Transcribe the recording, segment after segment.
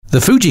The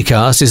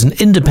Fujicast is an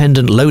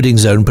independent Loading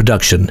Zone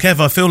production.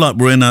 Kev, I feel like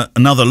we're in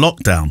another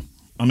lockdown.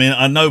 I mean,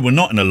 I know we're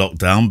not in a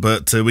lockdown,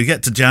 but we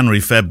get to January,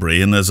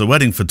 February, and as a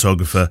wedding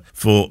photographer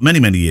for many,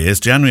 many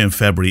years, January and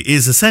February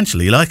is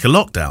essentially like a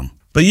lockdown.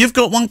 But you've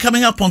got one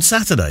coming up on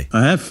Saturday.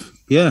 I have.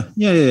 Yeah.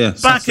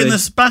 Back in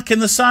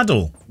the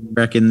saddle.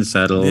 Back in the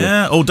saddle.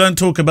 Yeah. Oh, don't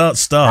talk about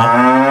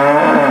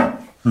start.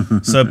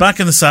 So back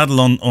in the saddle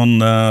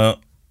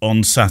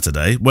on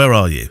Saturday. Where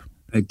are you?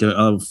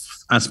 I'll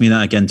ask me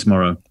that again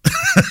tomorrow.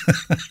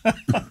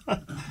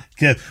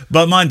 Yeah,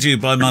 but mind you,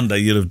 by Monday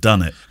you'll have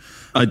done it.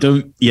 I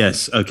don't.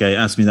 Yes. Okay.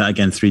 Ask me that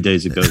again 3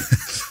 days ago.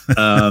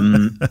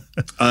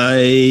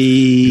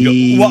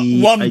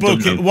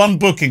 One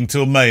booking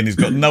till May, and he's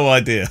got no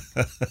idea.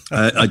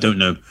 I don't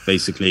know.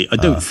 Basically, I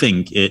don't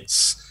think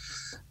it's.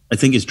 I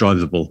think it's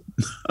drivable.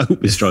 I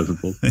hope it's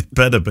drivable. It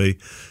better be.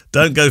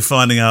 Don't go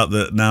finding out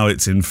that now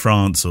it's in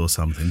France or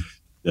something.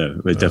 No,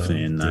 we're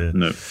definitely in that. Dear.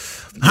 No.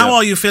 How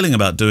are you feeling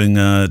about doing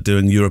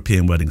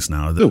European weddings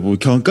now? Well, we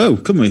can't go,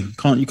 can we?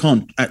 You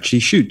can't actually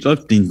shoot.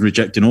 I've been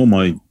rejecting all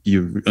my.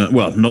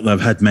 Well, not that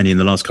I've had many in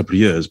the last couple of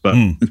years, but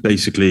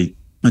basically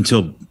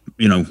until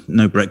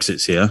no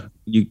Brexit's here,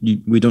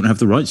 we don't have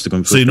the rights to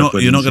go. So you're not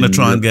going to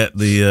try and get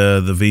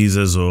the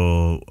visas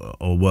or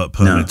work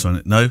permits on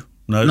it? No.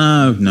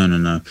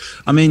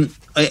 I mean,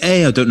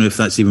 I don't know if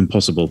that's even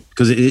possible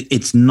because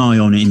it's nigh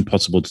on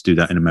impossible to do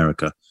that in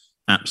America.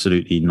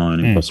 Absolutely nigh on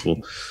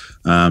impossible.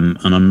 And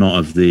I'm not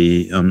of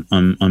the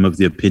I'm of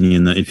the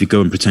opinion that if you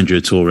go and pretend you're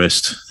a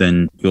tourist,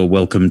 then you're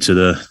welcome to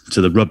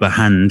the rubber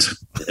hand.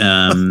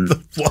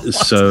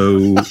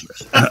 So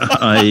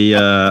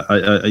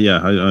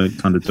I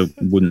kind of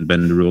wouldn't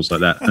bend the rules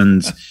like that.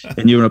 And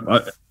in Europe,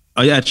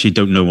 I actually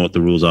don't know what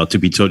the rules are, to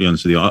be totally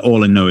honest with you.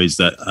 All I know is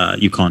that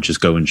you can't just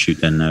go and shoot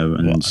there now,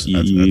 and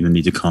you even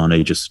need a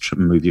carnet just to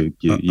move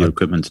your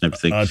equipment and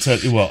everything. I tell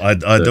you what, I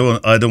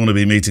don't want to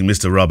be meeting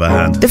Mr. Rubber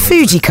Hand. The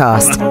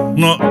Fujicast.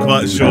 Not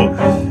quite sure.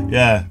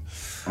 Yeah.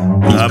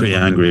 He's pretty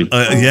angry.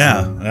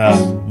 Yeah.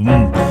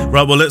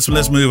 Right, well,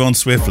 let's move on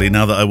swiftly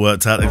now that I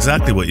worked out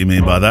exactly what you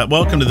mean by that.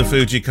 Welcome to the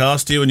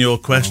Fujicast, you and your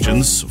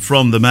questions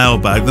from the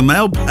mailbag. The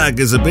mailbag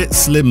is a bit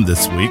slim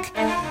this week,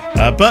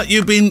 but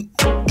you've been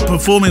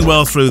performing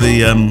well through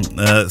the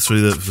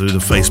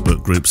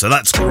Facebook group, so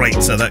that's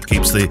great. So that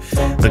keeps the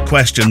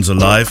questions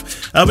alive.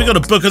 We got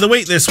a book of the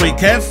week this week,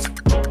 Kev.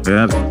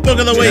 Yeah. Book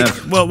of the week.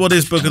 Well, what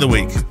is book of the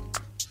week?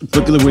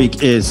 Book of the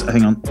week is,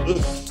 hang on.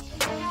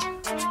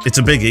 It's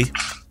a biggie.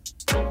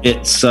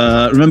 It's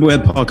remember we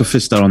had Parker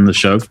Pfister on the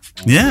show?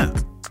 Yeah.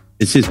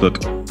 It's his book.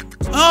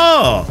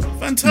 Oh,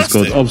 fantastic. It's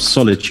called Of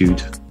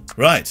Solitude.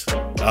 Right.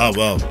 Oh,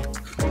 well.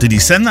 Did he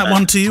send that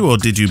one to you, or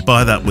did you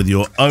buy that with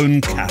your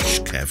own cash,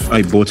 Kev?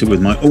 I bought it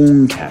with my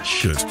own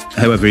cash. Good.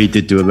 However, he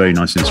did do a very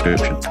nice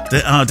inscription.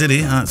 Did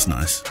he? That's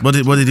nice. What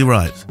did he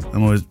write?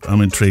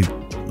 I'm intrigued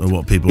at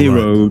what people write. He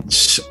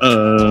wrote,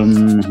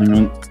 hang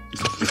on,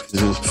 this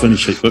is a funny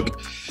shaped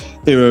book.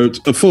 He wrote,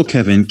 for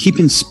Kevin, keep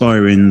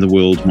inspiring the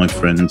world, my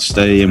friend.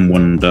 Stay in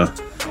wonder.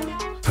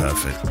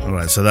 Perfect. All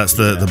right, so that's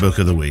the book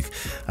of the week.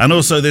 And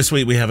also this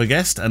week we have a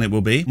guest, and it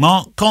will be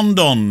Mark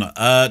Condon.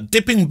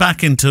 Dipping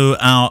back into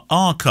our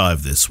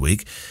archive this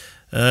week,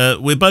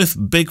 we're both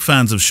big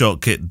fans of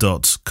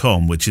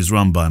Shotkit.com, which is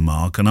run by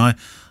Mark, and I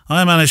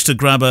managed to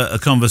grab a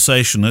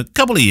conversation a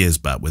couple of years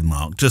back with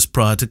Mark, just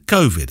prior to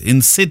COVID,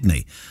 in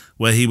Sydney,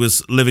 where he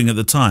was living at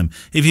the time.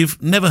 If you've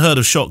never heard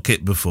of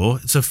Shotkit before,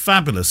 it's a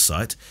fabulous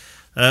site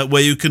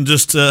where you can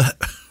just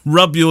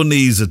rub your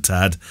knees a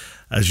tad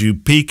as you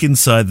peek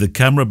inside the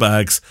camera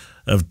bags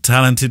of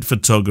talented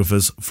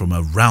photographers from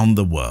around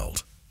the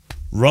world.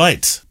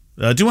 Right.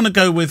 Do you want to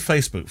go with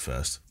Facebook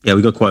first? Yeah,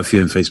 we got quite a few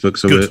in Facebook,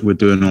 so we're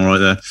doing all right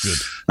there. Good.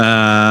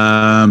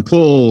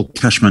 Paul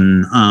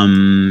Cashman,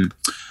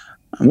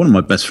 one of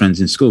my best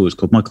friends in school was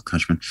called Michael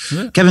Cashman.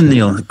 Yeah. Kevin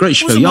Neal, great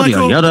show, yada,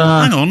 yada,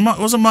 yada. Hang on,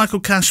 wasn't Michael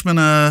Cashman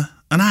an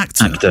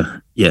actor?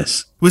 Actor,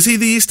 yes. Was he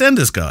the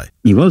EastEnders guy?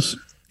 He was.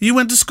 You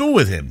went to school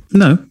with him?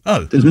 No.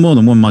 Oh. There's more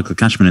than one Michael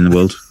Cashman in the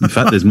world. In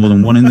fact, there's more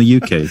than one in the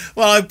UK.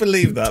 Well, I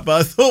believe that,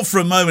 but I thought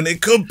for a moment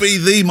it could be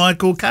the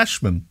Michael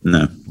Cashman.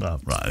 No. Oh,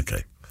 right,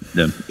 okay.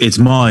 No, it's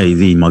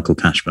the Michael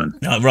Cashman.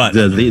 Oh, right.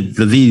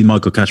 The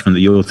Michael Cashman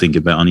that you're thinking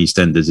about on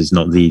EastEnders is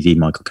not the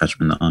Michael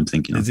Cashman that I'm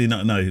thinking of. Is he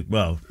not? No,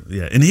 well,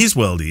 yeah. In his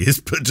world he is,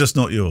 but just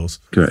not yours.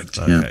 Correct,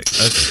 okay. Yeah. Okay.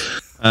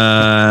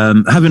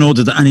 Having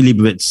ordered the Annie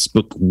Leibovitz's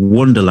book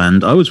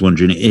Wonderland, I was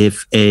wondering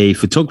if a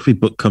photography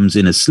book comes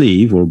in a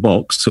sleeve or a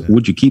box,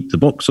 would you keep the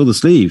box or the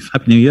sleeve?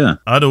 Happy New Year.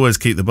 I'd always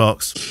keep the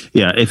box.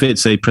 Yeah, if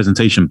it's a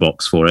presentation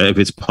box for it, if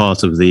it's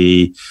part of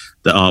the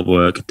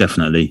artwork,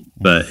 definitely.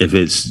 But if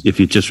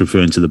you're just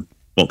referring to the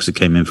box that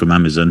came in from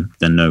Amazon,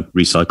 then no,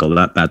 recycle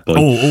that bad boy.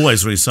 Oh,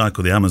 always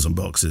recycle the Amazon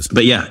boxes.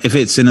 But yeah, if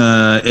it's in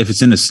a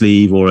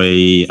sleeve or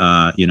a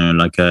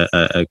like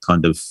a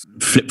kind of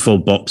flip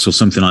fold box or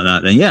something like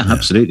that, then yeah,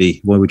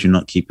 absolutely. Why would you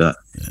not keep that?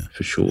 Yeah.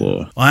 For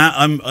sure.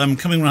 I'm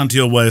coming around to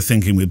your way of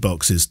thinking with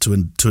boxes to a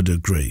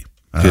degree.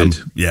 Good.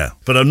 Yeah,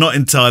 but I'm not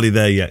entirely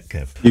there yet,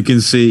 Kev. You can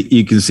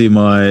see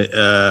my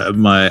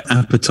my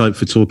appetite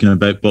for talking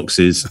about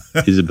boxes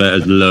is about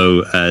as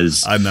low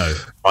as I know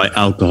my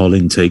alcohol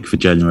intake for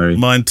January.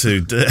 Mine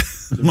too.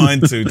 Mine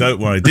too. Don't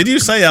worry. Did you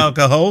say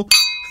alcohol?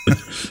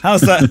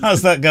 How's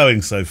that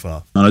going so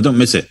far? And I don't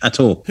miss it at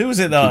all. Who was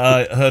it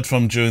that I heard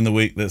from during the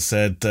week that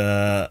said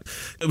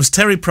it was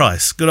Terry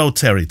Price, good old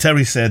Terry.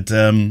 Terry said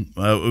we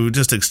were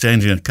just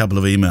exchanging a couple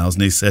of emails,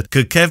 and he said,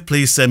 "Could Kev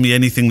please send me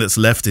anything that's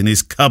left in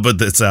his cupboard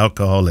that's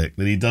alcoholic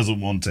that he doesn't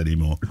want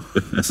anymore?"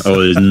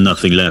 Oh, there's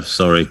nothing left.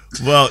 Sorry.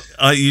 Well,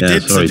 you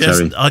did sorry, suggest.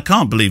 Terry. I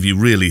can't believe you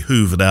really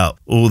hoovered out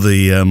all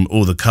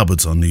the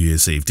cupboards on New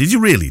Year's Eve. Did you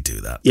really do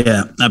that?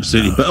 Yeah,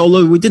 absolutely. No. But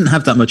although we didn't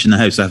have that much in the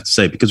house, I have to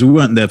say, because we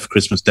weren't there for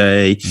Christmas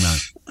Day.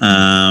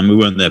 No. We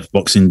weren't there for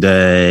Boxing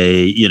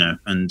Day,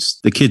 and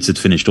the kids had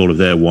finished all of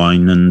their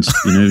wine, and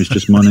it was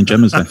just mine and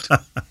Gemma's left.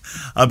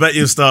 I bet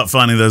you'll start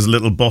finding those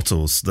little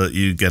bottles that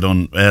you get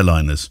on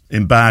airliners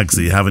in bags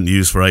that you haven't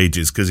used for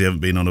ages because you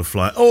haven't been on a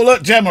flight. Oh,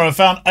 look, Gemma, I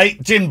found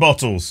 8 gin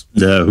bottles.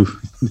 No,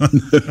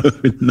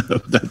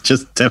 that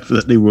just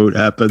definitely won't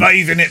happen.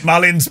 Bathe in it,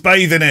 Mullins,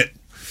 bathe in it.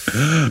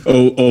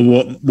 Or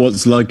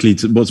what's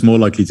more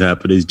likely to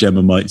happen is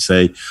Gemma might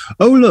say,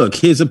 "Oh, look,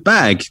 here's a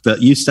bag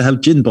that used to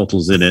have gin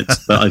bottles in it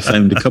that I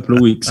found a couple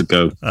of weeks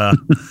ago."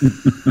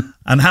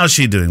 And how's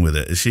she doing with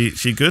it? Is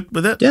she good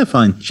with it? Yeah,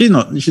 fine. She's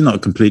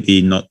not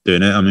completely not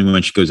doing it. I mean,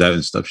 when she goes out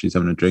and stuff, she's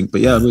having a drink.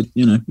 But yeah,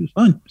 it's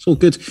fine. It's all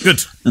good.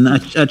 Good. And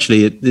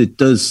actually,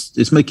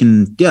 it's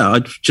making. Yeah,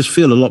 I just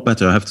feel a lot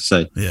better, I have to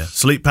say. Yeah.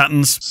 Sleep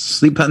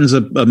patterns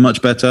are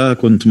much better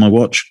according to my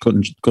watch,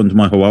 according to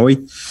my Huawei.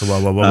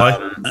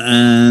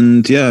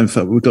 And yeah, in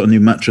fact, we've got a new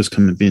mattress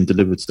being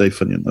delivered today.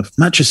 Funny enough,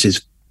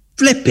 mattresses,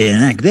 flipping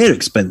heck, they're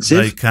expensive.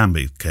 They can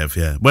be, Kev.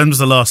 Yeah. When was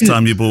the last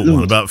time you bought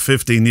one? About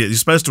 15 years. You're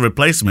supposed to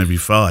replace them every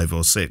 5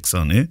 or 6,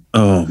 aren't you?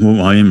 Oh,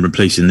 well, I am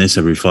replacing this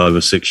every 5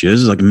 or 6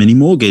 years. It's like a mini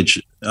mortgage.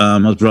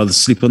 I'd rather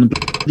sleep on the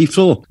bloody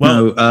floor.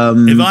 Well,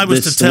 if I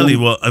was to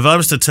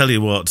tell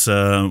you what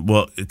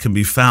can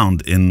be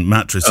found in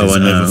mattresses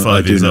over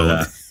 5 years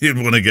old, you'd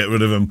want to get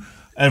rid of them.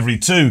 Every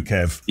 2,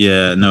 Kev.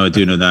 Yeah, no, I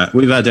do know that.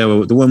 We've had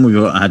the one we've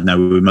had now.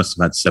 We must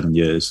have had 7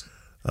 years.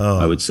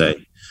 I would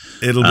say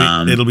it'll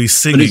be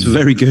singing. But it's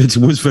very good. It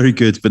was very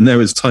good. But now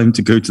it's time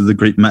to go to the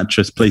great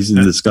mattress place in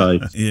the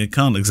sky. You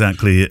can't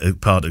exactly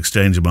part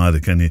exchange them either,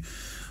 can you?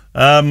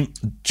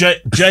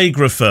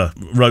 Jgrapher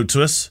wrote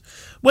to us.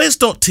 Where's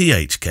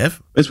 .th,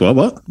 Kev? Where's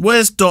what?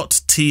 Where's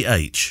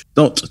 .th?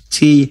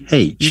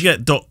 .th. You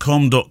get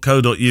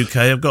 .com.co.uk.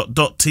 I've got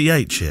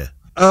 .th here.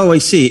 Oh, I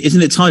see.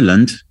 Isn't it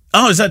Thailand?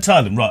 Oh, is that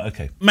Thailand? Right,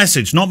 okay.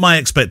 Message, not my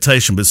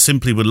expectation, but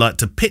simply would like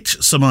to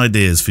pitch some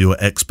ideas for your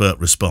expert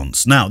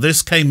response. Now,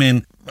 this came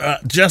in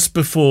just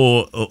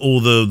before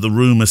all the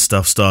rumour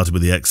stuff started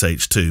with the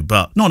XH2,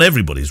 but not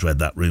everybody's read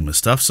that rumour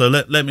stuff, so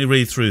let me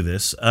read through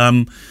this.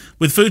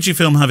 With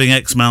Fujifilm having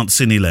X-mount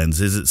cine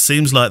lenses, it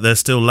seems like they're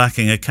still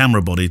lacking a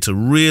camera body to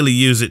really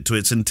use it to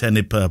its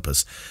intended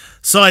purpose.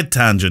 Side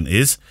tangent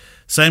is...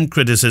 Same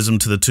criticism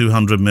to the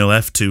 200mm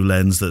f2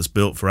 lens that's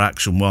built for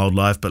action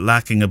wildlife but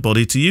lacking a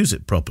body to use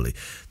it properly.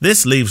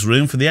 This leaves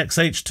room for the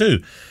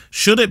XH2.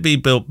 Should it be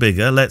built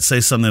bigger, let's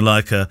say something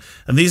like and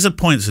these are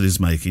points that he's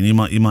making, you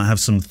might have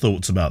some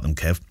thoughts about them,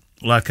 Kev,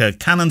 like a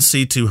Canon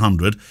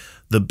C200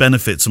 that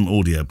benefits from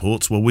audio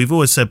ports. Well, we've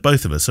always said,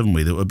 both of us, haven't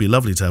we, that it would be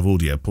lovely to have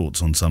audio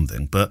ports on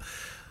something, but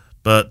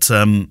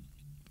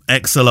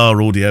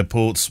XLR audio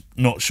ports,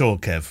 not sure,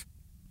 Kev.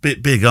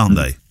 Bit big, aren't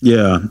they?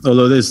 Yeah,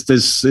 although there's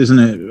isn't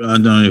it? I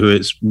don't know who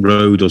it's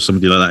Rode or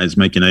somebody like that is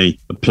making a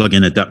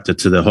plug-in adapter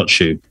to the hot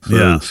shoe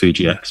for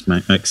Fuji X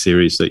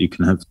series that you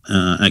can have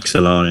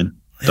XLR in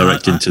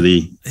direct into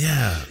the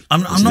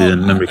I'm not the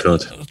memory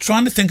card.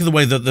 Trying to think of the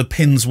way that the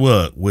pins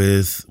work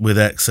with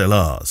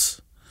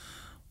XLRs.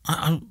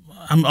 I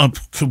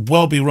could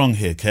well be wrong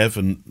here, Kev,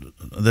 and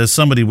there's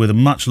somebody with a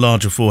much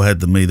larger forehead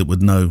than me that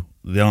would know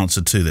the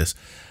answer to this.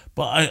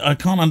 But I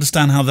can't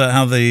understand how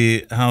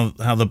the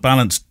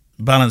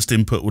balanced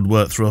input would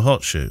work through a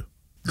hot shoe.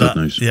 God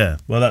knows. Yeah,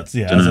 well, that's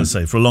as I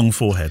say, for a long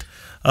forehead.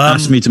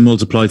 Ask me to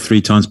multiply 3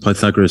 times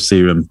Pythagoras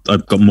theorem.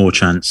 I've got more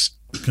chance.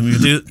 Can you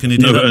do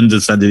that?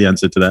 Understanding the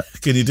answer to that.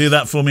 Can you do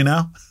that for me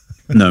now?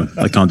 No,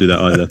 I can't do that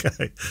either.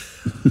 Okay.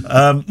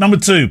 Number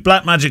 2,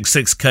 Blackmagic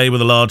 6K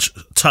with a large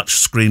touch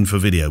screen for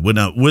video.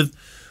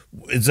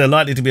 Is there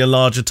likely to be a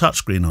larger touch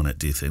screen on it,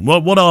 do you think?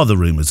 What are the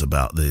rumours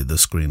about the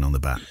screen on the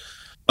back?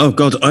 Oh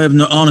God, I have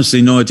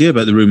honestly no idea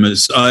about the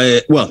rumours.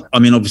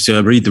 Obviously I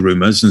read the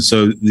rumours, and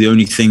so the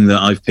only thing that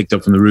I've picked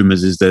up from the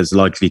rumours is there's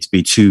likely to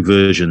be 2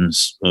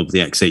 versions of the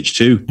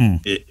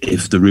XH2,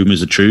 if the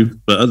rumours are true.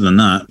 But other than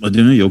that, I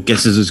don't know. Your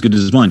guess is as good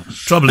as mine.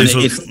 Trouble is,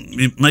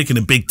 if making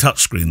a big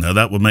touchscreen though,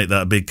 that would make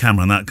that a big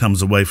camera, and that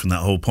comes away from that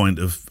whole point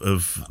of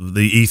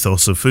the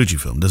ethos of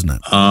Fujifilm, doesn't it?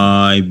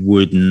 I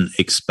wouldn't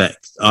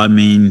expect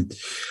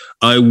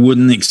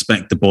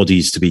the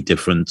bodies to be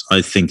different.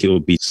 I think it will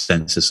be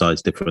sensor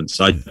size difference.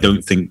 I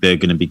don't think they're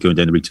going to be going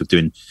down the route of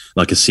doing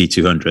like a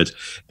C200,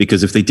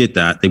 because if they did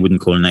that, they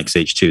wouldn't call it an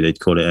XH2. They'd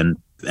call it an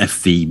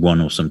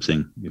FV1 or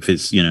something. If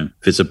it's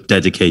a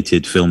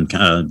dedicated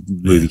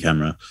movie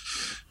camera.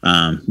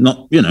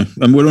 Not,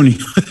 and we're only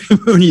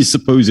we're only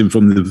supposing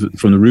from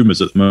the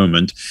rumors at the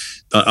moment.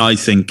 I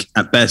think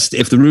at best,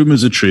 if the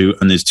rumors are true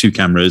and there's two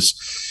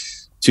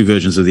cameras, two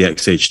versions of the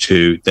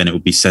XH2, then it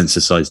would be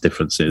sensor size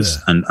differences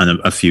and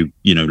a few,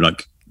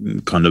 like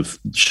kind of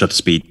shutter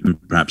speed and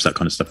perhaps that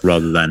kind of stuff,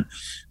 rather than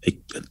a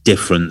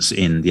difference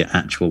in the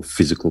actual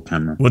physical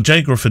camera. Well,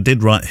 Jay Gruffer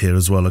did write here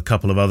as well a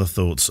couple of other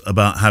thoughts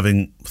about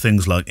having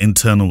things like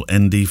internal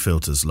ND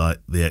filters like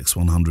the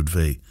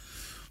X100V.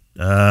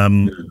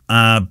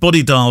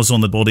 Body dials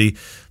on the body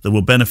that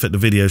will benefit the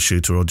video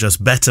shooter or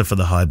just better for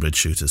the hybrid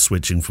shooter,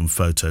 switching from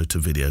photo to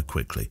video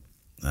quickly.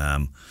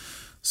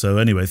 So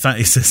anyway,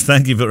 he says,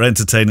 thank you for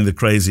entertaining the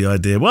crazy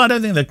idea. Well, I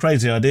don't think they're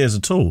crazy ideas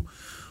at all.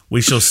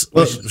 We shall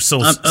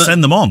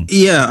send them on.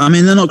 Yeah, I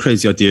mean, they're not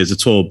crazy ideas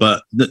at all,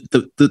 but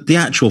the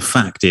actual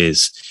fact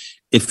is,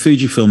 if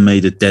Fujifilm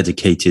made a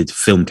dedicated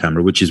film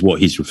camera, which is what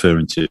he's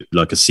referring to,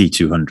 like a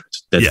C200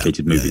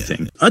 dedicated movie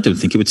thing, I don't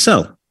think it would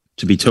sell,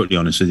 to be totally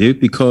honest with you,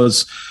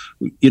 because,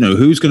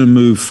 who's going to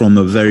move from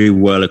a very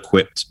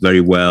well-equipped,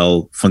 very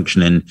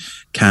well-functioning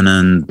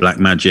Canon,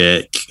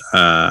 Blackmagic,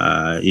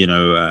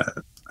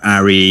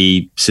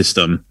 ARRI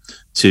system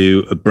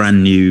to a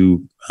brand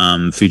new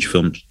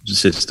Fujifilm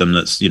system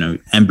that's,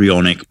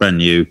 embryonic, brand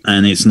new,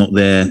 and it's not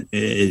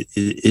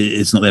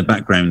it's not their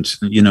background.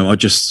 I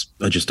just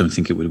don't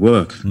think it would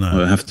work.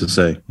 No. I have to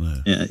say,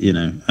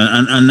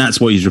 and that's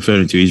what he's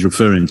referring to. He's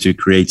referring to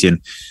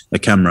creating a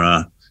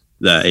camera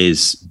that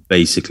is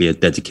basically a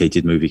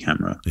dedicated movie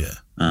camera,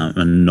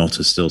 and not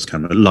a stills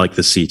camera like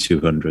the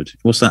C200.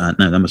 What's that at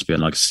now? That must be at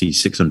like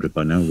C600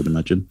 by now, I would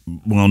imagine.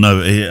 Well,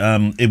 no,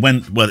 it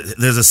went. Well,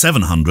 there's a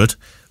 700,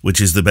 which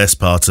is the best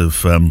part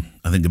of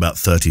I think about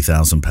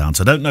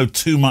 £30,000. I don't know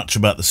too much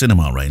about the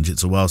cinema range.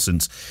 It's a while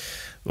since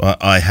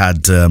I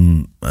had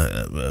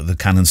the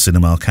Canon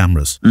cinema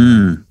cameras.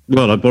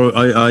 Well,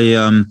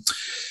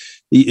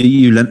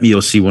 you lent me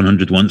your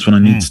C100 once when I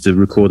needed to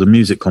record a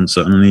music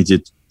concert and I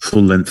needed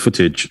full-length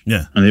footage.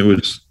 Yeah. And it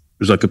was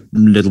like a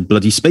little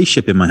bloody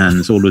spaceship in my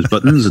hands, all those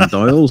buttons and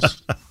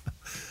dials.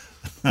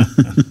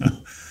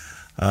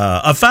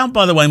 I found,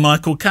 by the way,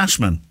 Michael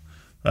Cashman,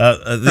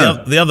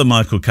 the other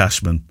Michael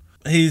Cashman.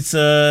 He's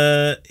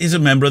a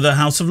member of the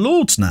House of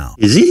Lords now.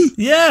 Is he?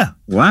 Yeah.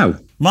 Wow.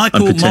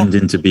 Michael, I'm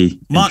pretending to be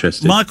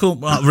interested. Michael,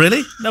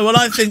 really? No, well,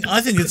 I think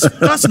it's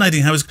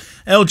fascinating how he's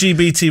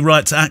LGBT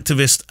rights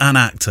activist and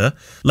actor,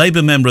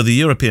 Labour member of the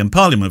European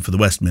Parliament for the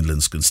West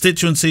Midlands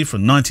constituency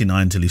from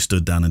 1999 till he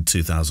stood down in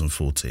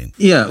 2014.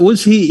 Yeah,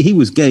 was he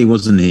was gay,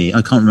 wasn't he?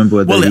 I can't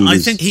remember whether I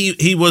think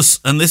he was,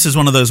 and this is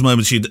one of those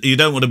moments you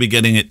don't want to be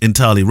getting it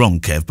entirely wrong,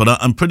 Kev, but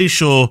I'm pretty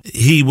sure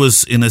he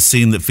was in a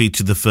scene that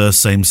featured the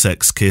first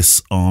same-sex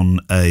kiss on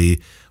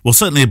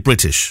certainly a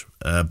British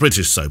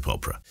soap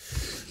opera.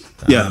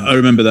 Yeah, I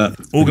remember that.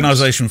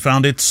 Organisation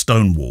founded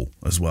Stonewall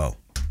as well.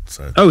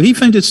 So. Oh, he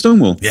founded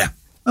Stonewall? Yeah.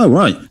 Oh,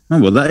 right. Oh,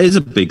 well, that is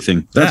a big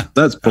thing.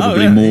 That's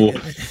probably more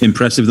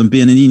impressive than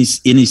being in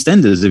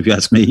EastEnders, if you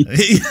ask me.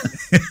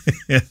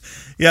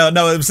 Yeah,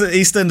 no,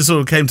 EastEnders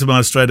sort of came to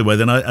mind straight away.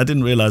 Then I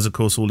didn't realise, of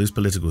course, all his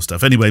political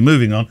stuff. Anyway,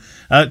 moving on.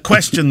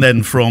 Question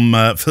then from,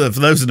 for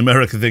those in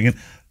America thinking,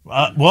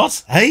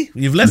 what? Hey,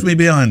 you've left me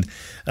behind.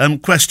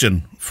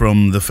 Question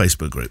from the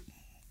Facebook group.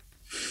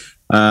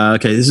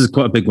 Okay, this is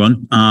quite a big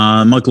one.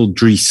 Michael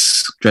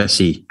Dries. Let's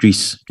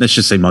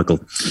just say Michael.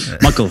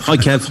 Michael, hi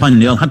Kev, hi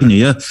Neil, Happy New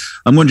Year.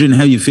 I'm wondering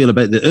how you feel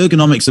about the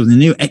ergonomics of the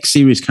new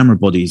X-series camera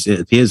bodies. It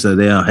appears that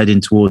they are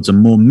heading towards a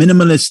more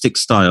minimalistic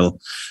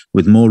style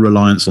with more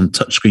reliance on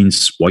touchscreen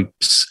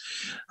swipes.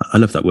 I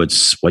love that word,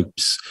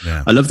 swipes.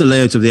 Yeah. I love the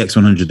layout of the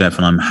X100F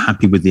and I'm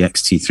happy with the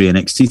XT3 and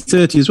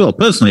XT30 as well.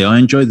 Personally, I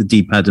enjoy the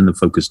D-pad and the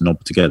focus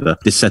knob together.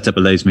 This setup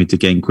allows me to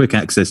gain quick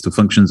access to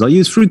functions I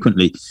use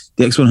frequently.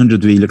 The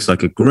X100V looks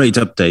like a great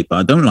update, but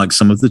I don't like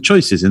some of the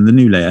choices in the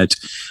new layout.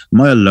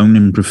 Am I alone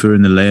in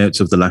preferring the layouts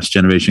of the last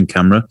generation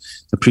camera?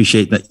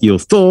 Appreciate your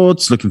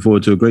thoughts. Looking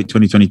forward to a great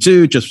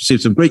 2022. Just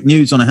received some great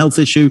news on a health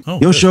issue.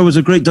 Your show was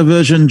a great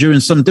diversion during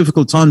some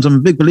difficult times. I'm a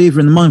big believer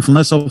in the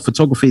mindfulness of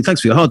photography.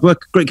 Thanks for your hard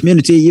work. Great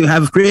community you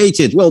have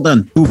created. Well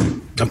done. Ooh,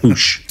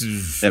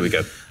 kaboosh. There we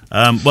go.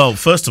 Well,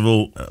 first of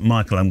all,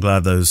 Michael, I'm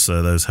glad those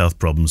health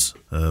problems,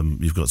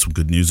 you've got some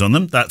good news on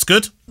them. That's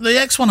good. The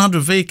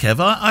X100V, Kev,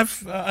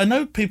 I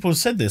know people have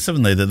said this,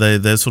 haven't they,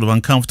 that they're sort of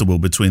uncomfortable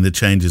between the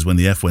changes when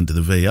the F went to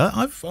the V.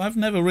 I've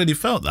never really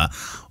felt that.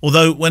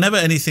 Although whenever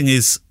anything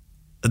is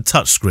a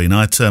touchscreen,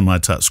 I turn my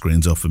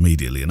touchscreens off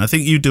immediately, and I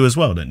think you do as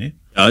well, don't you?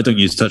 I don't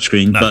use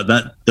touchscreen, but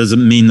that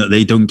doesn't mean that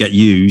they don't get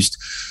used.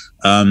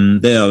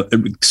 They are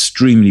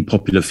extremely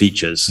popular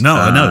features. No,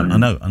 I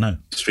know.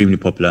 Extremely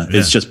popular. Yeah.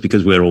 It's just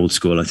because we're old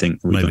school, I think.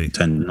 We don't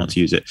tend not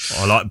to use it.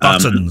 I like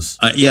buttons.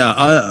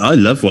 I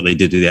love what they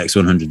did with the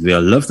X100V. I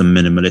love the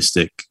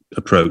minimalistic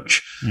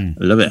approach. I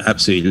love it.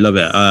 Absolutely love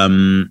it.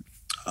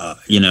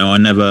 I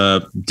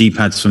never,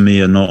 D-pads for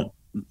me are not,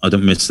 I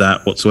don't miss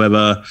that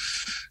whatsoever.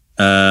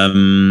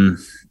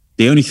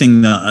 The only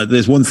thing that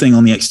there's one thing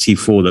on the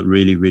XT4 that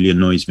really, really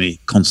annoys me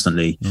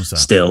constantly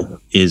still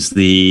is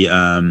they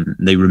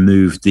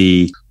removed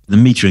the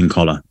metering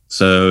collar.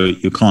 So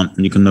you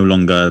can no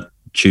longer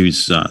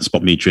choose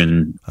spot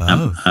metering.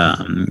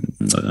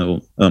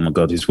 Oh my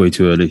God, it's way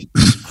too early.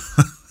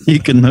 You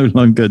can no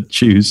longer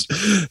choose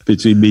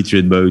between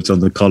metering modes on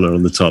the collar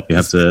on the top. You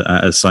have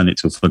to assign it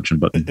to a function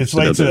button. It's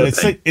way too.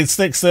 It's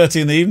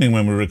 6:30 in the evening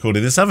when we're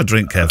recording this. Have a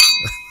drink, Kev.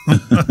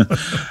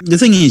 The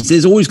thing is,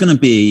 there's always going to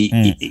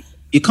be.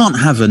 You can't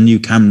have a new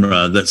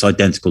camera that's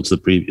identical to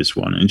the previous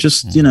one. And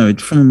just,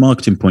 from a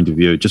marketing point of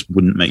view, it just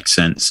wouldn't make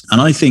sense.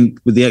 And I think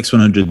with the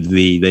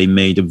X100V, they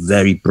made a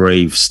very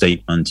brave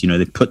statement.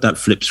 They put that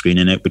flip screen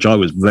in it, which I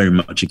was very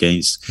much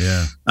against.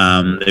 Yeah.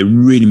 They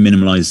really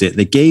minimalized it.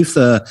 They gave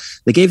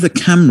the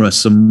camera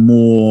some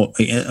more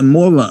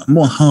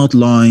hard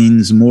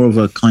lines, more of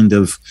a kind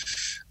of,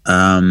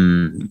 I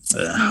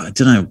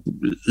don't know,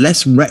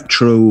 less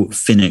retro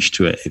finish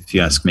to it, if you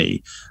ask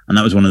me. And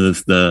that was one of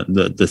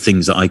the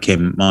things that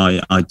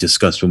I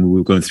discussed when we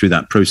were going through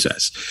that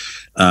process.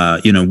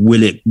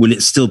 Will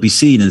it still be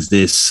seen as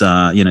this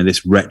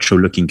this retro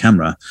looking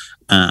camera?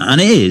 And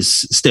it is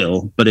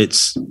still, but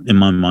it's in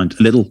my mind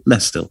a little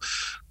less still.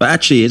 But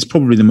actually, it's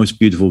probably the most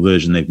beautiful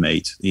version they've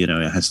made.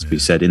 It has to be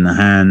said. In the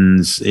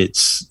hands,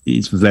 it's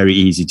very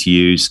easy to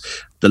use.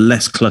 The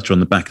less clutter on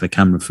the back of the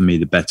camera for me,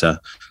 the better.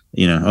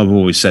 I've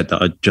always said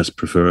that I just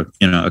prefer,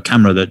 a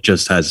camera that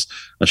just has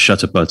a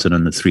shutter button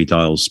and the 3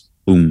 dials.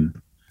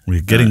 Boom. We're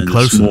getting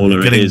closer. The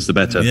smaller it is, the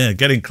better. Yeah,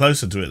 getting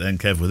closer to it then,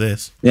 Kev, with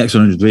this. The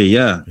X100V,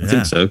 I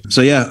think so.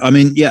 So,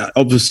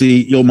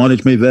 obviously your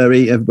mileage may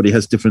vary. Everybody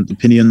has different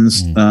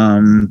opinions.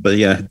 But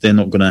they're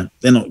not gonna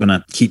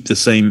keep the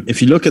same.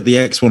 If you look at the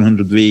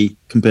X100V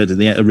compared to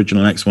the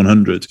original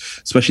X100,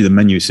 especially the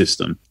menu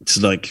system, it's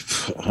like,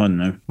 I don't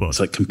know. What? It's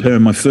like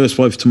comparing my first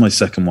wife to my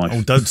second wife.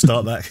 Oh, don't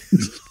start that.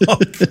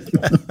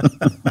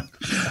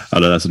 I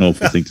know that's an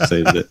awful thing to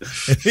say, isn't it?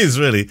 It is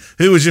really.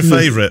 Who was your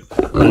favourite?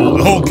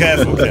 Oh,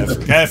 careful.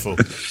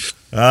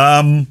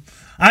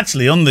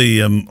 Actually, on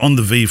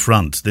the V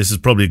front, this is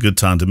probably a good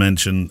time to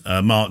mention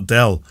Mark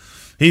Dell.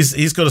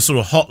 He's got a sort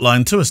of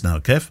hotline to us now,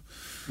 Kev.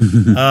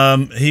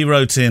 He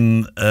wrote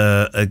in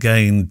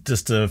again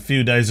just a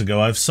few days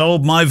ago. I've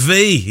sold my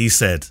V, he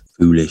said.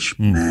 Foolish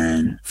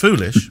man.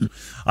 Foolish.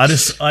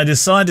 I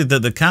decided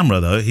that the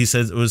camera, though, he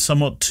said, it was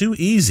somewhat too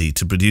easy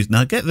to produce.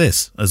 Now, get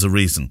this as a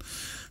reason.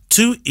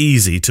 Too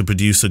easy to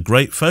produce a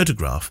great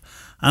photograph,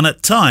 and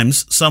at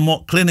times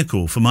somewhat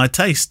clinical for my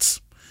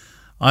tastes.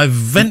 I've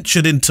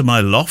ventured into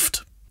my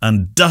loft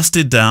and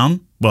dusted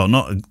down, well,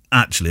 not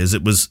actually, as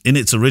it was in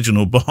its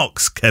original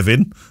box,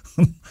 Kevin,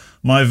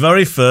 my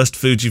very first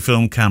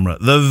Fujifilm camera,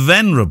 the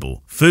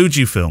venerable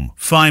Fujifilm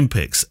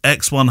FinePix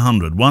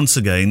X100, once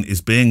again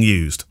is being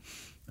used.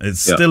 It's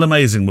still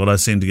amazing what I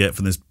seem to get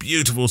from this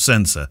beautiful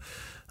sensor,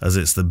 as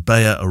it's the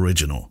Bayer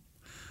original.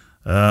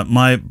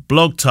 My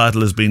blog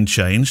title has been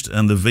changed,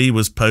 and the V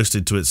was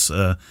posted to its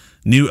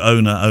new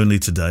owner only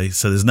today,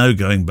 so there's no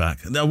going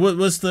back. Now,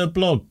 was the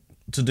blog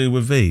to do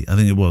with V? I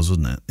think it was,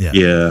 wasn't it?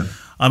 Yeah.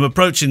 I'm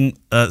approaching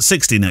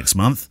 60 next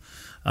month,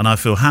 and I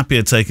feel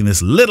happier taking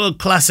this little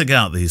classic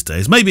out these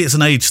days. Maybe it's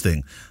an age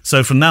thing.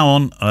 So from now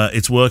on,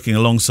 it's working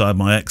alongside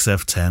my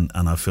XF10,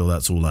 and I feel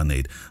that's all I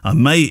need. I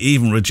may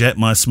even reject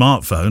my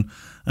smartphone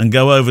and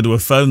go over to a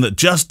phone that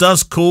just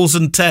does calls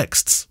and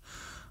texts.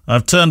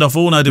 I've turned off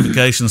all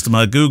notifications to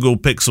my Google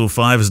Pixel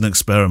 5 as an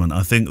experiment.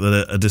 I think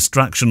that a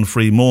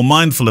distraction-free, more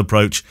mindful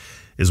approach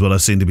is what I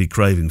seem to be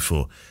craving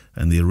for.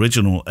 And the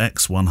original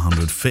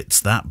X100 fits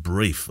that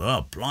brief.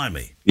 Oh,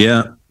 blimey.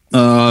 Yeah.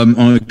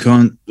 I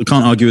can't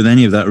argue with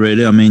any of that,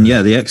 really. I mean, the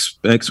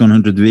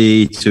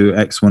X100V to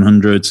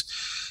X100,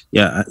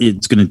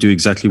 it's going to do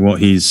exactly what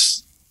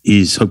he's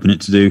hoping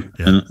it to do.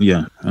 And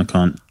I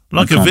can't.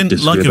 Like a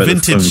vintage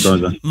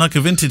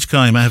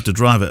car, you may have to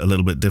drive it a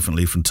little bit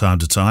differently from time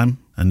to time,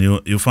 and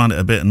you'll find it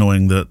a bit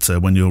annoying that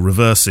when you're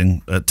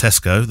reversing at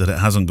Tesco that it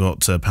hasn't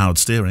got powered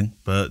steering.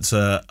 But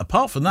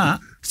apart from that,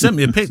 he sent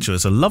me a picture.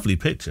 It's a lovely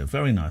picture,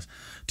 very nice.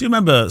 Do you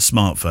remember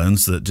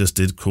smartphones that just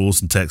did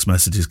calls and text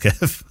messages,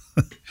 Kev?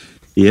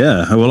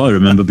 Yeah, well, I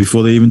remember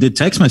before they even did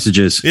text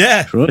messages.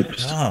 Yeah, right.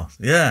 Oh,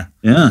 yeah,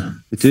 yeah,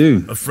 they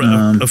do. A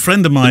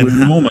friend of mine,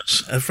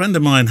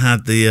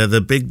 had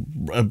the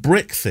big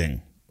brick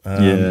thing.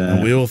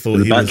 And we all thought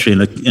the battery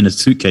in a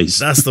suitcase.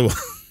 That's the one.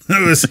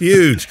 That was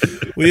huge.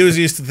 We always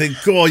used to think,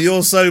 "God,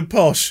 you're so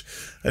posh,"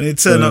 and he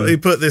turned up. He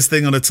put this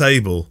thing on a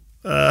table.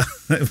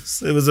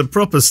 It was a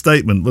proper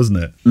statement, wasn't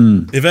it?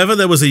 If ever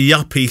there was a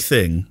yuppie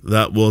thing,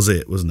 that was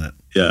it, wasn't it?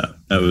 Yeah,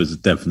 that was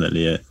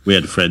definitely it. We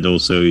had a friend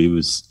also.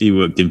 He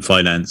worked in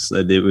finance,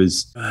 and it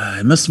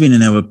must have been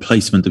in our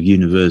placement of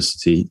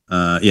university.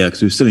 Because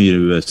we were still in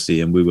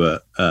university, and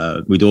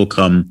we'd all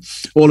come.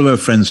 All of our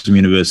friends from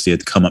university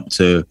had come up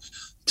to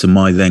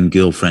my then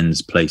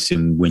girlfriend's place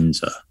in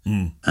Windsor.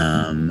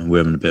 We're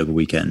having a bit of a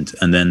weekend,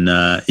 and then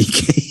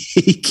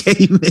he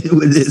came in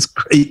with this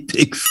great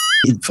big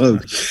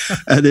phone,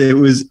 and it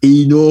was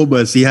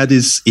enormous. He had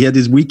his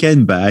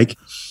weekend bag,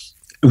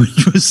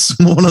 which was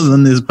smaller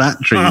than this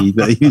battery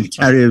that he was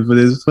carrying for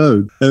his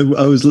phone. And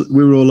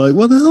we were all like,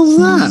 what the hell's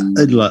that?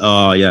 And like,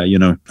 oh yeah,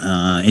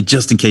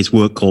 just in case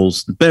work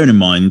calls. Bearing in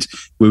mind,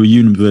 we were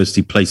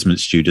university placement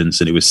students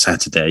and it was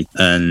Saturday,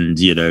 and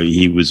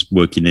he was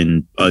working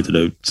in, I don't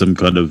know, some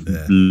kind of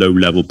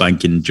low-level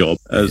banking job.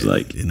 I was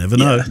like, you never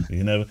know.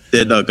 You never.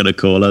 They're not going to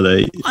call, are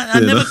they? I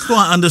never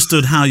quite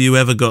understood how you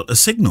ever got a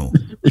signal.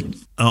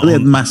 They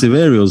had massive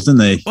aerials, didn't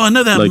they? Well, I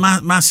know they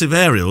had massive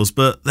aerials,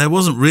 but there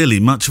wasn't really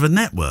much of a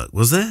network,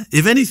 was there?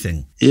 If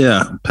anything.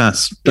 Yeah,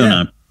 pass. Don't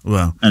know.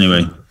 Well,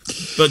 anyway.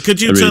 But could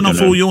you turn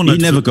off all your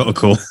notifications? He never got a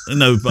call.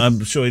 No, but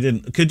I'm sure he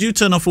didn't. Could you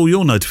turn off all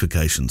your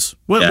notifications?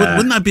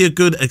 Wouldn't that be a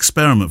good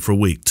experiment for a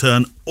week?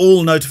 Turn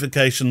all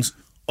notifications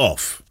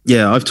off.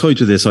 Yeah, I've toyed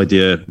with this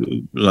idea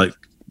like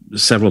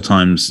several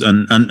times.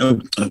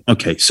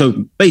 Okay, so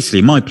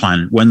basically my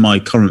plan when my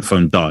current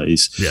phone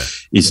dies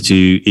is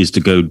to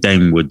go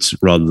downwards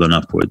rather than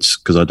upwards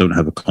because I don't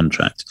have a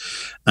contract.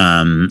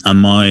 And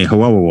my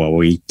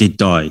Huawei did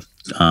die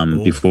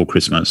before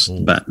Christmas.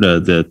 But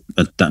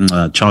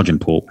the charging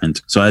port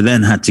went. So I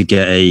then had to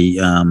get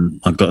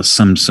I got a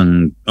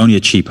Samsung, only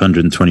a cheap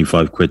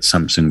 125 quid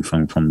Samsung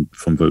phone from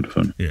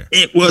Vodafone. Yeah.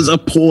 It was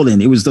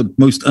appalling. It was the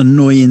most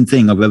annoying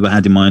thing I've ever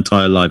had in my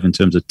entire life in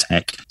terms of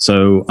tech.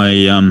 So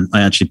I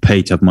actually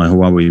paid to have my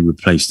Huawei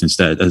repaired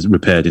instead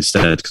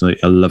because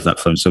I love that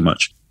phone so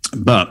much.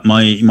 But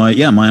my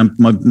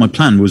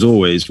plan was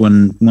always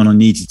when I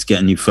needed to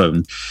get a new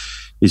phone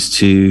is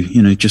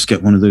to, just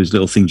get one of those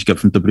little things you get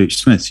from W.H.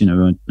 Smith,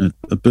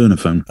 a burner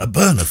phone. A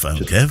burner phone,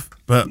 Kev?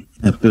 But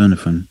a burner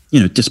phone.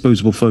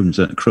 Disposable phones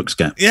that crooks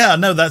get. Yeah,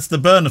 no, that's the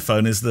burner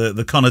phone is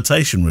the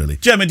connotation, really.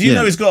 Gemma, do you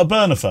know he's got a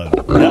burner phone?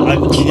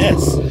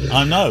 Yes,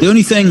 I know. The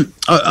only thing,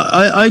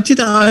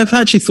 I've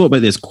actually thought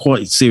about this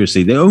quite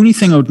seriously. The only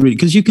thing I would really,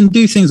 because you can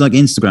do things like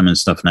Instagram and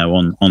stuff now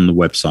on the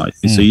website.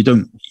 So you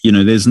don't,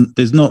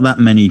 there's not that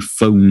many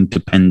phone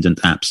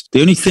dependent apps.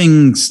 The only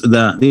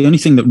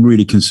thing that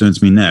really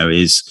concerns me now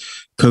is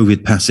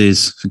COVID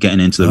passes for getting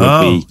into the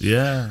rugby.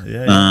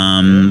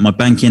 My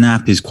banking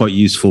app is quite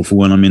useful for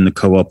when I'm in the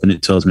co-op and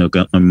it tells me I've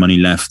got no money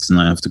left and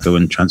I have to go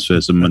and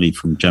transfer some money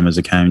from Gemma's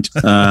account.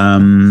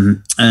 That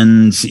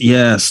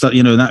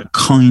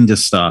kind of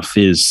stuff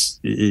is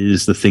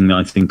the thing that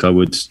I think I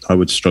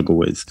would struggle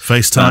with.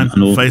 FaceTime?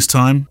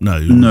 FaceTime?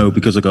 No,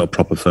 because I got a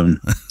proper phone.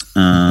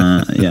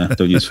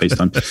 Don't use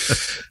FaceTime.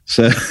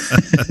 So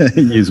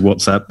use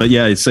WhatsApp. But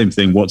yeah, it's the same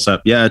thing.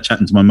 WhatsApp. Yeah,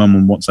 chatting to my mum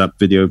on WhatsApp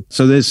video.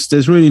 So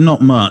there's really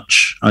not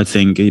much, I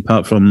think,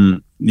 apart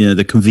from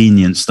the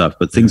convenient stuff.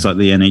 But things like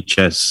the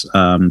NHS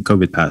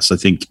COVID pass, I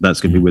think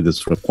that's going to be with us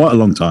for quite a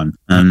long time,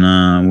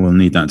 and we'll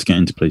need that to get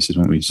into places,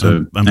 won't we?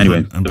 So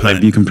anyway,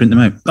 maybe you can print them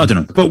out. I don't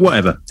know, but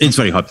whatever. It's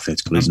very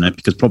hypothetical, isn't it?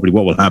 Because probably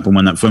what will happen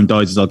when that phone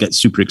dies is I'll get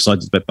super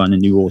excited about buying a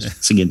new or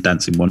singing,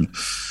 dancing one.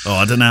 Oh,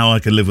 I don't know how I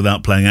can live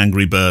without playing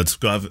Angry Birds.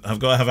 I've got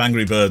to have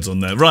Angry Birds on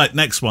there. Right,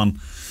 next one.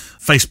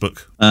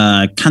 Facebook.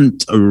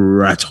 Kant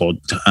Ratod.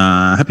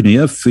 Happy New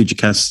Year,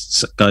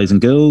 Fujicast guys and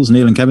girls.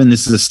 Neil and Kevin,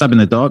 this is a stab in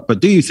the dark,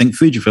 but do you think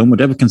Fujifilm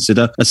would ever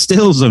consider a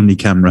stills-only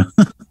camera?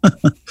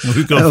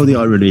 Oh, the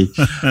irony.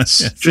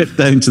 Stripped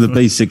down to the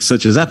basics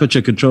such as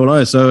aperture control,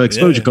 ISO,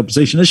 exposure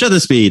compensation, and shutter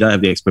speed. I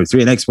have the Expo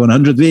 3 and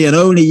X100V and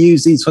only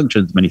use these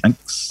functions. Many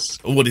thanks.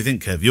 What do you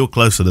think, Kev? You're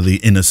closer to the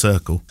inner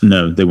circle.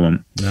 No, they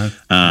won't. No.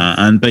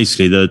 And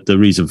basically the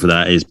reason for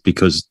that is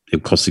because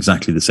it costs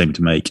exactly the same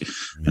to make.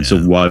 And so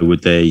why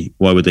would they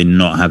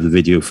not have the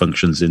video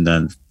functions in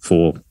there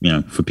for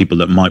people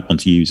that might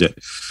want to use it?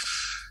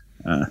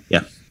 No.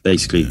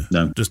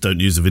 Just don't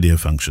use the video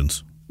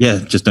functions. Yeah,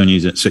 just don't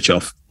use it. Switch it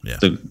off. Yeah.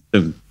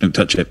 Don't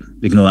touch it.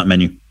 Ignore that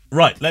menu.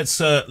 Right, let's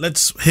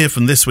hear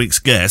from this week's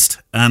guest.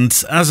 And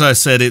as I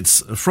said,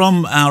 it's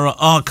from our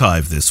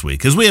archive this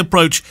week. As we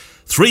approach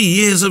 3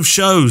 years of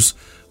shows,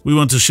 we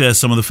want to share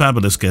some of the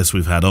fabulous guests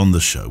we've had on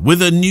the show,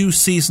 with a new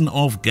season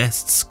of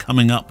guests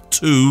coming up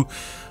too.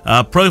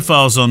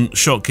 Profiles on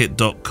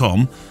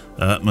shotkit.com,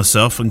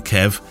 myself and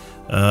Kev,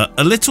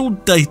 a little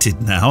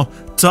dated now.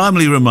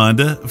 Timely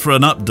reminder for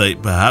an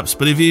update perhaps,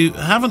 but if you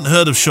haven't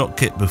heard of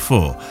Shotkit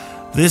before,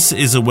 this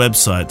is a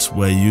website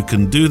where you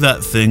can do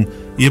that thing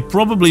you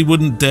probably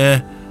wouldn't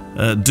dare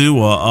do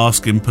or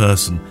ask in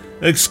person.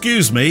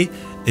 Excuse me,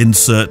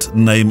 insert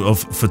name of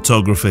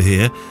photographer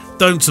here.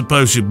 Don't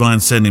suppose you'd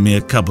mind sending me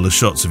a couple of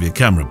shots of your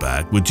camera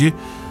bag, would you?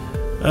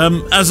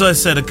 As I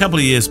said, a couple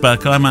of years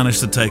back, I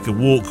managed to take a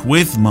walk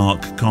with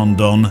Mark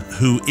Condon,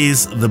 who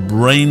is the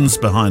brains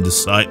behind a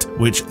site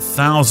which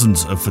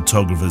thousands of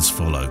photographers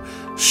follow.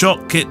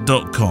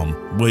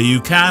 Shotkit.com, where you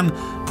can,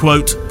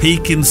 quote,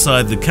 peek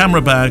inside the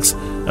camera bags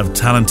of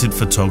talented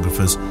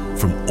photographers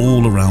from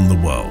all around the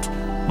world.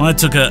 I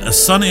took a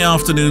sunny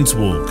afternoon's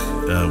walk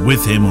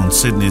with him on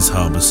Sydney's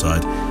harbour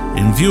side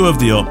in view of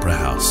the Opera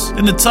House,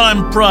 in the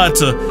time prior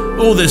to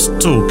all this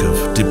talk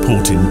of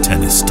deporting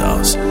tennis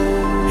stars.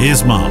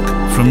 Here's Mark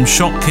from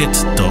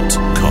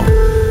Shotkit.com.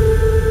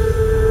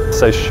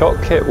 So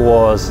Shotkit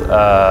was,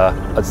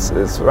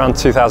 it's around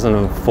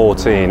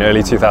 2014,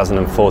 early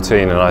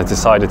 2014, and I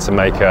decided to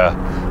make I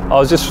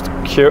was just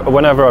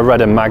whenever I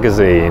read a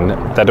magazine,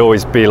 there'd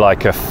always be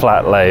like a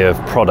flat lay of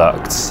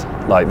products.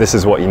 Like, this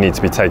is what you need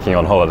to be taking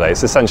on holiday.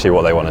 It's essentially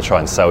what they want to try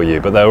and sell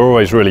you, but they're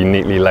always really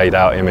neatly laid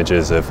out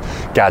images of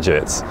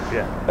gadgets.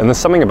 Yeah. And there's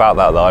something about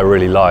that I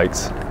really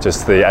liked,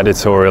 just the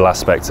editorial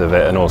aspect of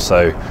it, and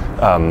also,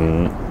 I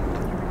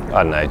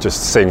don't know,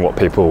 just seeing what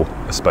people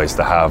are supposed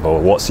to have or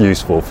what's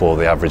useful for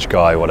the average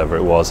guy, whatever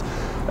it was.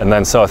 And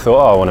then so I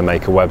thought, I want to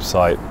make a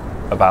website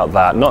about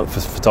that, not for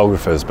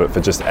photographers, but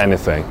for just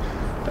anything.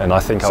 And I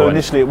think so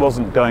initially it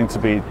wasn't going to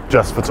be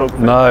just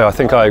photography? No, I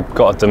think I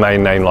got a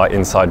domain name like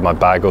Inside My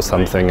Bag or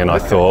something, and I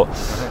thought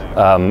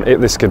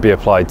this could be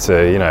applied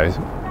to, you know,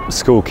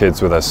 school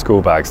kids with their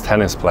school bags,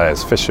 tennis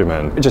players,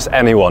 fishermen, just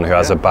anyone who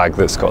has a bag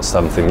that's got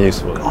something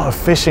useful. Oh, a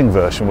fishing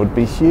version would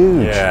be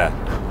huge. Yeah.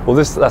 Well,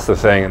 that's the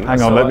thing.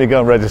 Hang on, let me go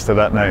and register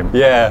that name.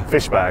 Yeah.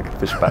 Fish bag.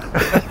 Fish bag.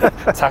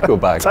 Tackle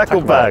bag. Tackle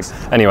bag.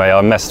 Anyway,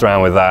 I messed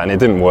around with that and it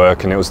didn't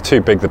work, and it was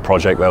too big, the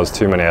project. There was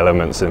too many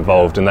elements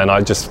involved, and then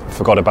I just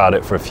forgot about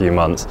it for a few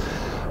months.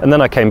 And then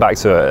I came back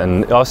to it,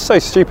 and I was so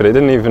stupid. It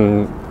didn't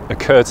even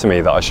occur to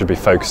me that I should be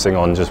focusing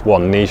on just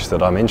one niche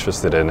that I'm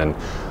interested in. And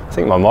I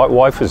think my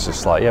wife was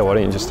just like, yeah, why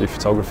don't you just do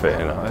photography?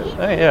 And I,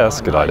 hey, yeah, that's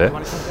a good idea.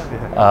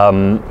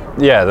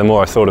 Yeah, the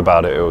more I thought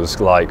about it, it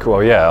was like,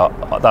 well, yeah,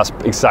 that's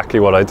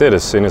exactly what I did.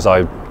 As soon as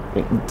I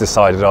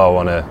decided, I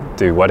want to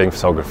do wedding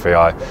photography,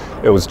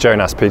 it was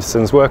Jonas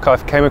Peterson's work I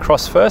came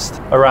across first.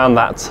 Around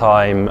that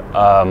time,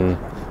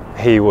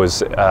 he was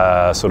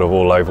sort of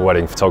all over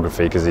wedding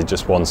photography because he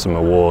just won some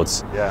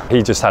awards. Yeah.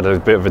 He just had a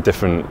bit of a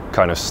different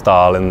kind of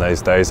style in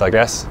those days, I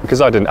guess.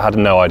 Because I had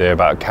no idea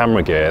about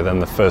camera gear, then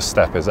the first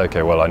step is,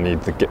 okay, well, I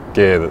need the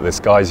gear that this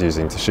guy's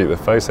using to shoot the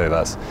photo.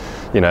 That's,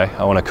 you know,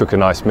 I want to cook a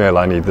nice meal,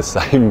 I need the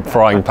same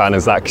frying pan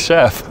as that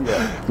chef.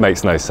 Yeah.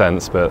 Makes no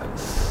sense, but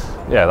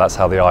yeah, that's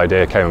how the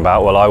idea came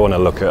about. Well, I want to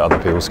look at other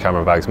people's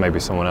camera bags, maybe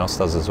someone else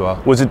does as well.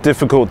 Was it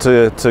difficult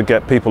to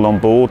get people on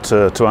board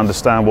to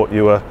understand what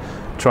you were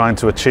trying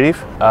to achieve?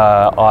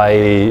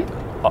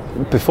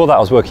 Before that I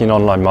was working in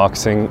online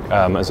marketing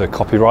as a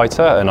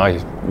copywriter, and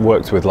I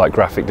worked with like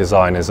graphic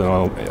designers, and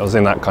I was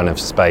in that kind of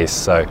space,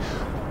 so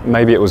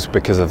maybe it was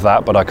because of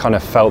that, but I kind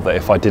of felt that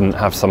if I didn't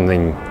have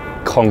something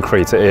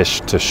concrete-ish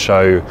to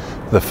show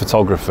the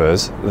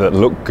photographers that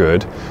look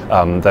good,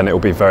 then it will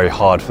be very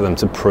hard for them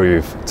to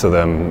prove to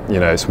them, you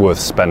know, it's worth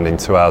spending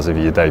 2 hours of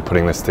your day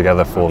putting this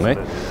together for me.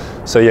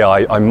 So yeah,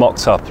 I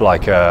mocked up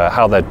like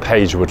how their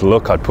page would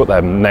look. I'd put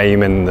their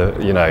name in the,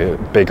 you know,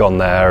 big on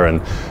there,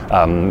 and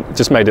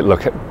just made it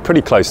look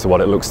pretty close to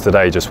what it looks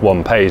today, just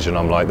one page, and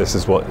I'm like, this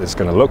is what it's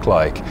going to look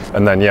like.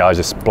 And then yeah, I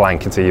just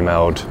blanket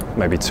emailed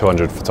maybe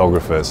 200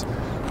 photographers.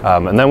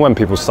 And then when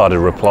people started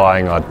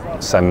replying,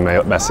 I'd send me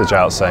a message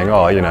out saying,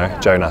 oh, you know,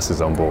 Jonas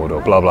is on board,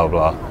 or blah, blah,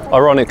 blah.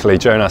 Ironically,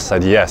 Jonas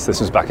said yes. This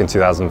was back in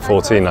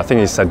 2014. I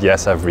think he said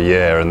yes every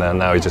year, and then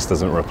now he just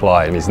doesn't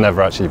reply, and he's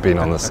never actually been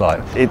on the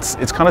site.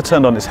 It's kind of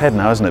turned on its head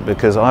now, isn't it?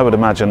 Because I would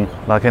imagine,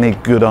 like any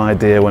good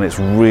idea, when it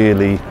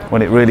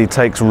really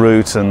takes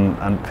root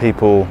and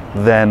people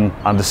then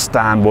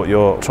understand what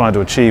you're trying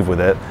to achieve with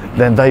it,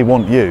 then they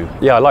want you.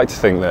 Yeah, I like to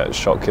think that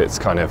Shotkit's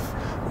kind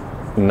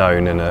of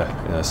known in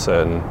a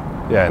certain,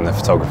 yeah, in the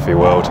photography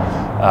world.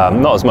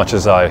 Not as much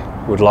as I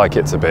would like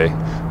it to be.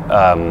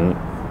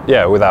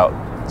 Yeah, without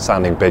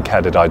sounding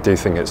big-headed, I do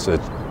think it's a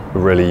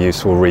really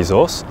useful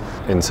resource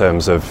in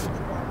terms of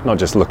not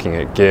just looking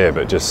at gear,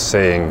 but just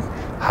seeing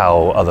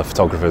how other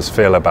photographers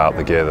feel about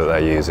the gear that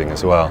they're using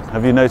as well.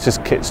 Have you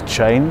noticed kit's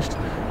changed?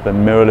 That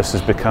mirrorless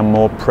has become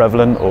more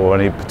prevalent, or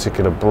any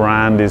particular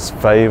brand is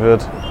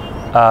favoured?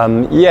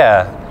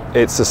 Yeah,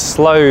 it's a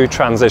slow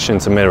transition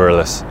to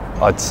mirrorless.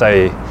 I'd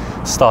say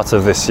start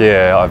of this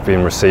year I've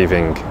been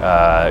receiving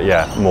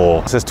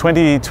more. So there's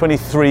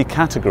 23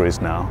 categories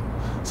now.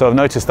 So I've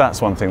noticed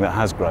that's one thing that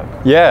has grown.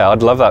 Yeah,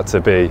 I'd love that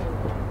to be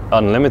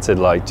unlimited.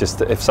 Like,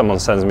 just if someone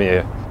sends me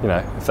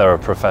if they're a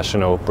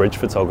professional bridge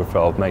photographer,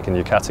 I'll make a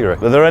new category.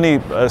 Are there any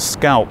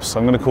scalps,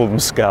 I'm going to call them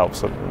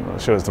scalps, I'm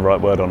not sure it's the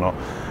right word or not,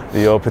 that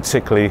you're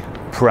particularly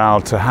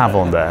proud to have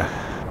on there?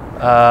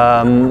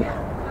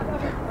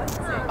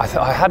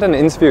 I had an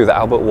interview with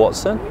Albert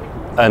Watson.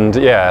 And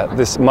yeah,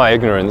 my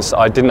ignorance,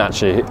 I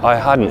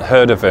hadn't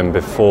heard of him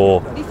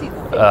before,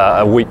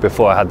 a week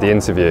before I had the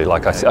interview.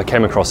 Like I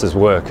came across his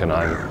work, and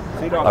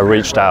I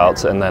reached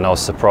out, and then I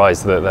was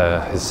surprised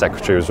that his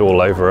secretary was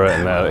all over it,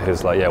 and he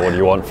was like, yeah, what do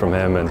you want from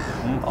him? And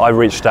I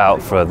reached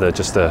out for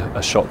just a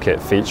Shotkit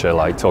feature,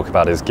 like talk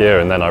about his gear,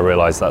 and then I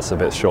realized that's a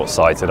bit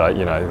short-sighted.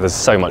 There's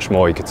so much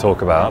more you could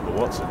talk about. Albert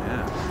Watson,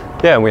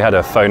 yeah. Yeah, and we had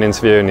a phone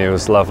interview, and he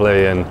was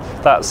lovely, and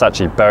that's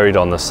actually buried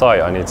on the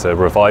site. I need to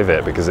revive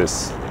it because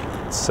it's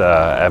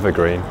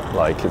evergreen,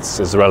 like it's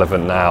as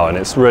relevant now, and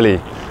it's really,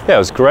 yeah, it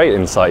was great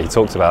insight. He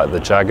talked about the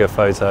Jagger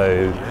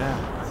photo,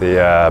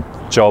 the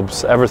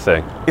jobs,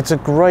 everything. It's a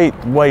great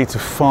way to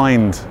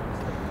find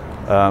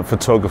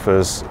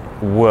photographers'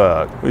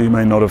 work you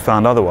may not have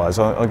found otherwise.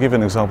 I'll give you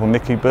an example,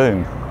 Nicky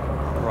Boone.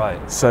 Right.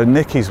 So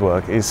Nicky's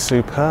work is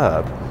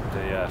superb.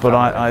 But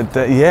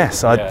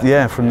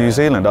from New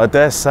Zealand. I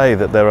dare say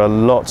that there are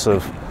lots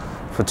of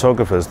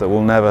photographers that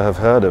will never have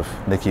heard of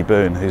Nicky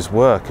Boone, whose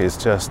work is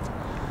just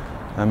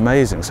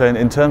amazing. So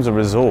in terms of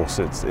resource,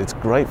 it's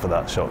great for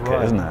that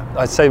Shotkit, isn't it?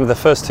 I'd say the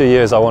first 2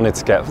 years I wanted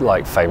to get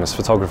like famous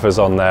photographers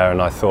on there,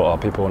 and I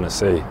thought, people want to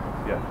see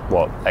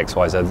what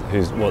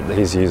XYZ, what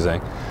he's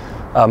using.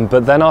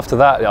 But then after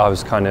that, I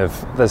was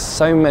there's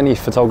so many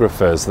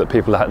photographers that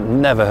people had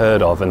never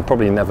heard of and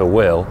probably never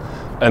will,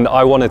 and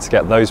I wanted to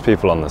get those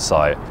people on the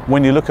site.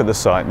 When you look at the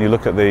site and you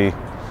look at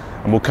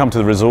and we'll come to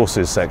the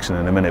resources section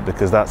in a minute,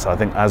 because that's, I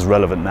think, as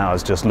relevant now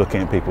as just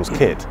looking at people's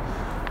kit.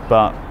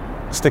 But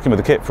sticking with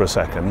the kit for a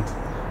second,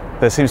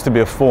 there seems to be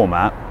a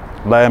format.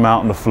 Lay them out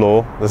on the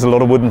floor. There's a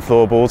lot of wooden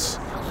floorboards,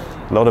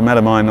 a lot of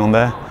melamine on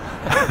there.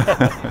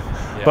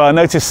 But I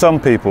noticed some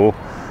people,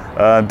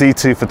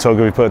 D2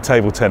 photography, put a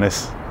table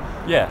tennis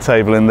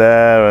table in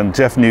there, and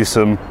Jeff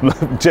Newsom's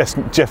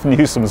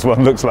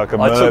one looks like a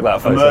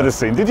murder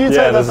scene. Did you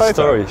take that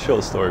photo? There's a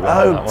short story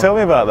behind that one. Tell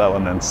me about that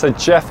one then. So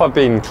Jeff, I've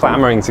been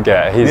clamouring to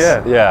get.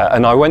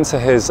 And I went to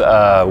his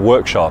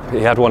workshop.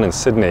 He had one in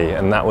Sydney,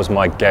 and that was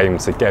my game,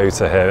 to go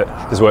to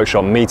his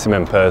workshop, meet him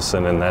in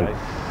person, and then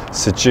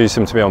seduce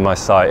him to be on my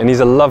site. And he's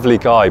a lovely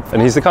guy, and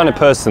he's the kind of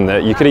person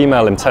that you could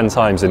email him 10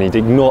 times and he'd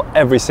ignore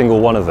every single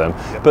one of them,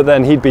 but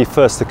then he'd be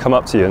first to come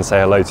up to you and say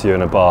hello to you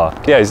in a bar.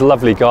 Yeah, he's a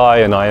lovely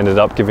guy, and I ended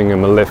up giving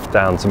him a lift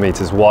down to meet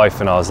his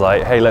wife, and I was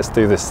like, hey, let's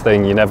do this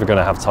thing. You're never going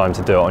to have time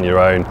to do it on your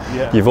own.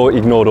 You've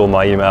ignored all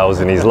my emails.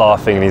 And he's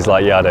laughing, and he's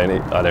like, I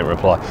don't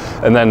reply.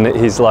 And then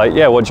he's like,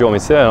 what do you want me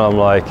to do? And I'm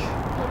like,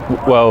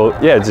 well,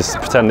 just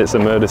pretend it's a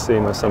murder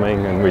scene or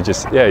something, and he's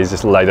just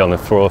laid on the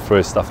floor, threw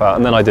his stuff out,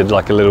 and then I did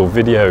like a little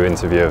video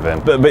interview of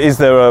him. But is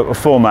there a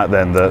format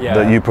then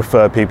that you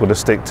prefer people to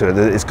stick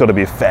to? It's got to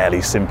be a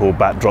fairly simple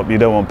backdrop. You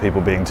don't want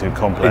people being too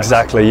complex.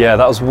 Exactly,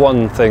 that was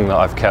one thing that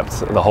I've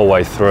kept the whole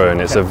way through,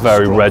 and it's a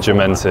very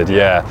regimented,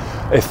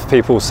 If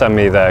people send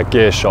me their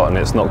gear shot and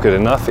it's not good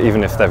enough,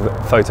 even if their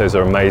photos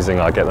are amazing,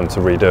 I get them to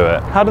redo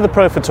it. How do the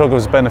pro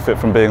photographers benefit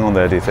from being on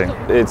there, do you think?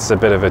 It's a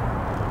bit of a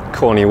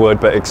corny word,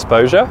 but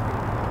exposure.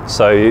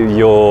 So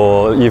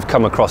you've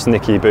come across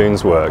Nicky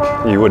Boone's work,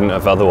 you wouldn't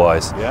have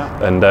otherwise.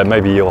 And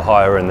maybe you'll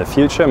hire her in the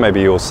future,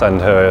 maybe you'll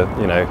send her,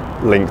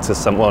 link to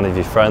one of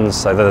your friends.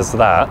 So there's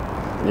that.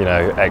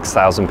 X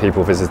thousand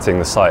people visiting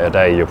the site a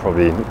day, you're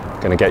probably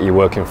going to get your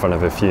work in front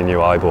of a few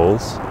new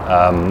eyeballs.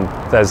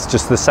 There's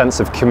just the sense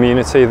of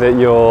community that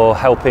you're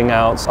helping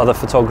out other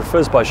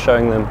photographers by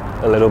showing them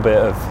a little bit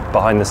of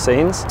behind the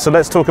scenes. So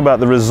let's talk about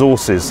the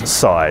resources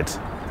side,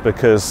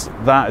 because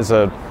that is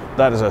a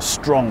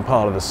strong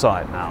part of the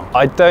site now.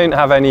 I don't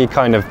have any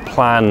kind of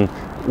plan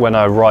when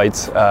I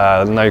write,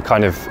 no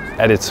kind of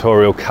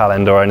editorial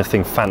calendar or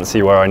anything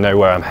fancy where I know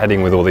where I'm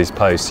heading with all these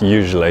posts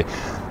usually.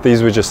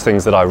 These were just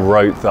things that I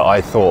wrote that I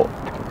thought,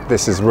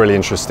 this is really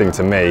interesting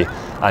to me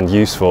and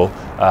useful,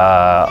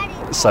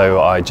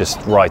 so I just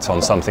write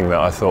on something that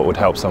I thought would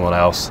help someone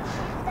else.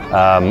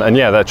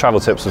 The travel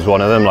tips was one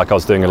of them. Like, I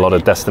was doing a lot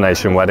of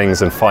destination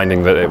weddings and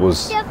finding that it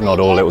was not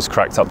all it was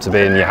cracked up to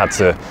be, and you had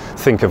to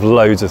think of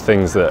loads of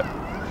things that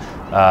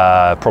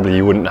probably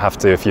you wouldn't have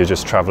to if you're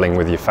just traveling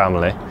with your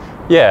family.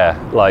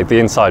 Like the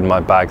inside my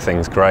bag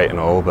thing's great and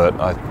all, but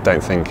I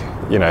don't think,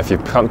 if you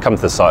come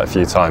to the site a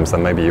few times,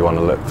 then maybe you want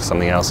to look for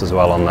something else as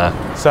well on there.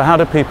 So how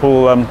do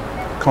people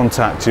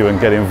contact you and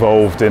get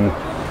involved in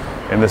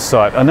the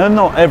site? I know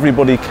not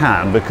everybody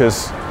can,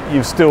 because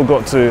you've still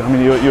got to,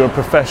 you're a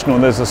professional,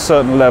 and there's a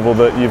certain level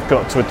that you've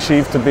got to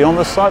achieve to be on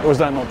the site, or is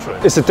that not true?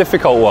 It's a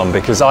difficult one,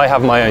 because I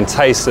have my own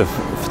taste of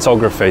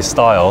photography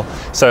style,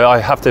 so I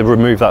have to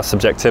remove that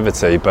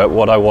subjectivity, but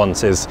what I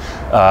want is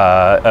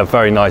a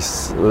very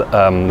nice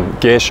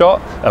gear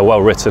shot, a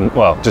well-written,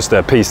 just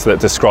a piece that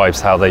describes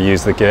how they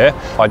use the gear.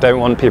 I don't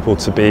want people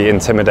to be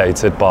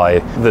intimidated by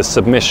the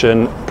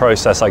submission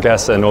process, I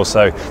guess, and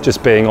also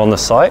just being on the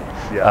site.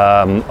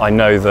 I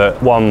know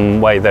that one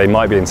way they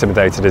might be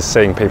intimidated is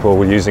seeing people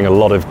using a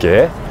lot of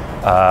gear.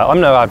 I'm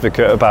no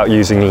advocate about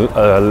using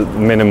a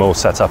minimal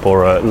setup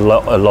or a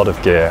lot of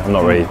gear. I'm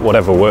not really,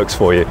 whatever works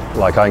for you.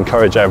 Like, I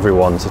encourage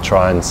everyone to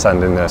try and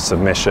send in a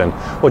submission,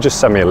 or just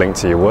send me a link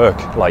to your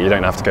work. Like, you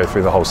don't have to go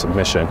through the whole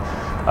submission.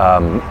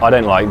 I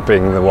don't like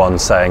being the one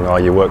saying,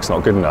 your work's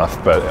not good enough,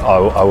 but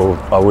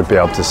I would be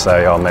able to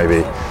say,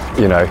 maybe,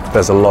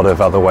 there's a lot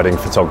of other wedding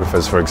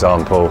photographers, for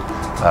example,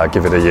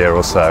 give it a year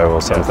or so or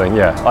something.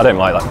 I don't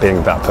like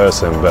being that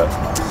person, but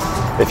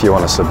if you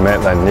want to submit,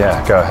 then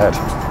go ahead.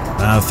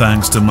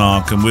 Thanks to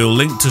Mark, and we'll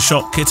link to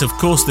Shotkit, of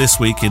course, this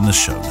week in the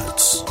show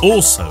notes.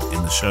 Also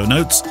in the show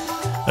notes,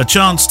 a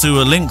chance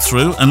to link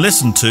through and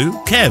listen to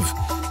Kev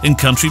in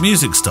Country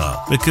Music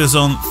Star, because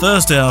on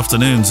Thursday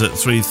afternoons at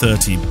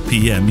 3:30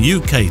 p.m.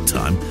 UK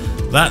time,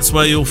 that's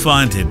where you'll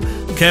find him.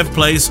 Kev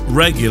plays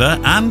regular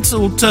and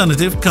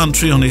alternative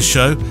country on his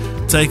show,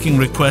 taking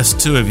requests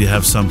too if you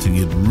have something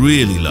you'd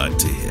really like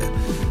to hear.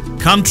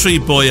 Country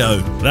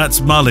Boyo,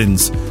 that's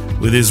Mullins,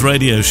 with his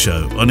radio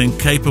show on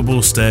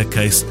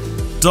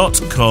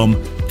incapableStaircase.com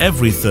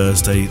every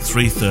Thursday,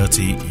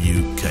 3:30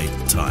 UK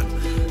time.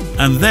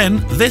 And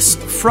then this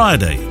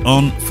Friday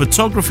on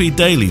Photography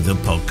Daily, the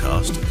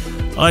podcast,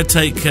 I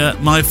take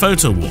my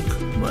photo walk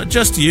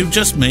just you,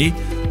 just me,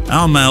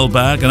 our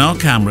mailbag and our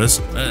cameras.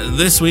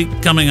 This week,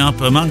 coming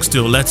up amongst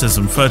your letters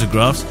and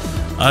photographs,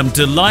 I'm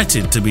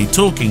delighted to be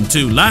talking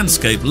to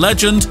landscape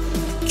legend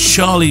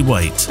Charlie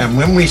Waite. And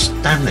when we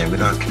stand there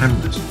with our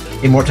cameras,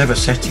 in whatever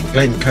setting,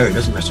 Glencoe,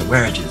 doesn't matter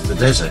where it is, the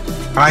desert,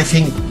 I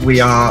think we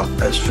are,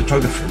 as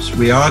photographers,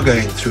 we are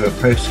going through a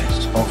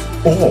process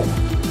of awe,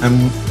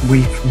 and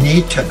we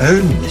need to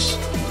own this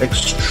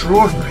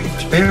extraordinary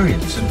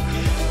experience,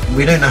 and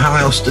we don't know how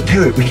else to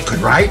do it. We could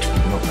write,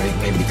 we're not very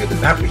maybe good at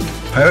that. We could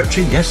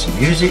poetry, yes,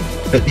 music,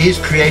 but these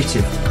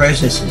creative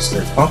processes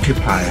that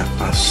occupy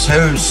us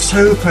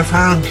so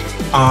profound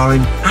are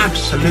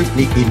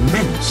absolutely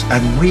immense,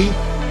 and we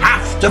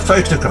have to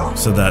photograph.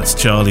 So that's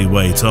Charlie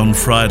Waite on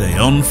Friday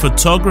on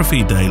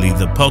Photography Daily,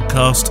 the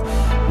podcast,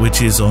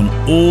 which is on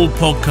all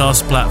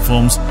podcast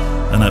platforms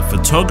and at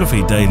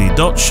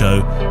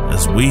photographydaily.show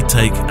as we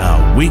take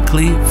our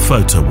weekly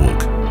photo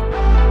walk.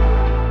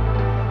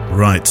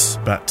 Right,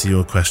 back to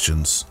your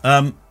questions.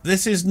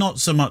 This is not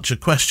so much a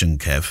question,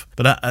 Kev,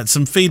 but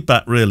some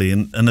feedback really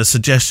and a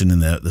suggestion in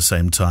there at the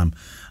same time.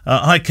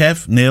 Hi,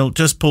 Kev. Neil,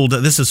 just pulled...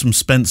 This is from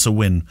Spencer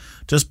Wynn.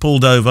 Just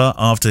pulled over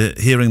after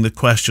hearing the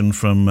question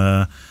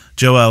from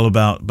Joel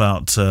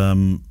about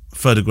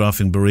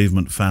photographing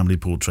bereavement family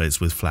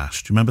portraits with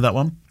flash. Do you remember that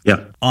one?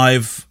 Yeah.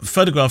 I've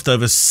photographed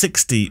over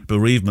 60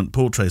 bereavement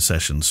portrait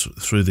sessions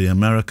through the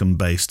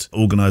American-based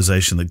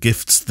organisation that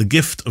gifts the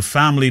gift of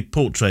family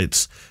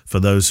portraits for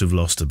those who've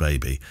lost a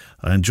baby.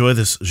 I enjoy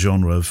this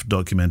genre of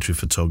documentary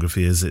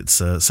photography as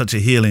it's such a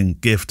healing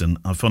gift, and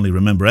I fondly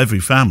remember every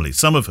family,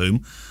 some of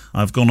whom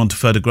I've gone on to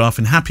photograph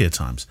in happier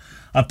times.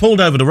 I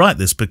pulled over to write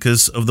this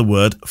because of the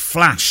word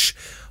flash.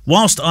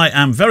 Whilst I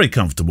am very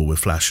comfortable with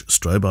flash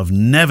strobe, I've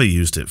never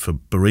used it for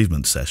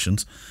bereavement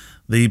sessions.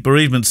 The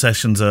bereavement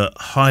sessions are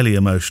highly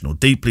emotional,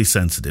 deeply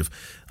sensitive,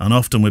 and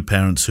often with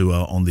parents who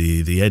are on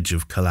the edge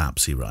of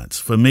collapse, he writes.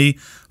 For me,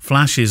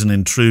 flash is an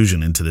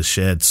intrusion into the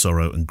shared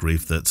sorrow and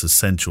grief that's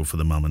essential for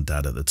the mum and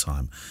dad at the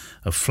time.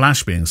 A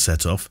flash being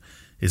set off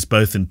is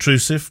both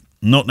intrusive,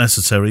 not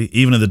necessary.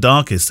 Even in the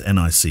darkest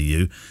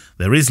NICU,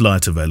 there is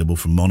light available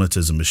from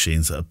monitors and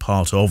machines that are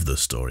part of the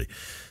story.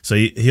 So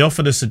he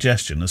offered a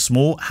suggestion, a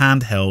small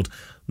handheld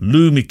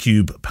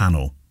Lumicube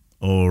panel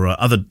or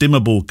other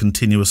dimmable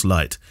continuous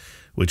light,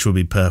 which would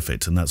be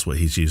perfect, and that's what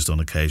he's used on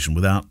occasion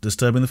without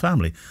disturbing the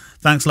family.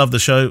 Thanks, love the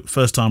show.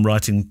 First time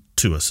writing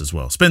to us as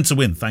well. Spencer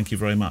Wynn, thank you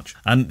very much.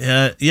 And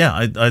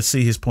I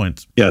see his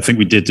point. Yeah, I think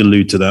we did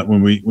allude to that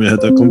when we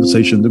had that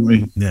conversation, didn't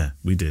we? Yeah,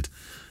 we did.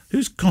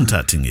 Who's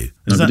contacting you?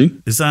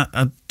 Nobody.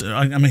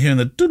 I'm hearing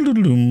the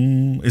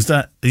doodle-doodle-doom.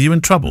 Are you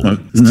in trouble? No,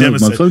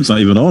 my phone's not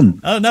even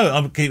on. Oh, no,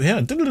 I keep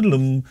hearing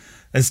doodle-doodle-doom.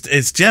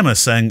 It's Gemma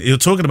saying, you're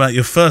talking about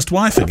your first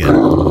wife again.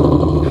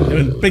 You're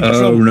in big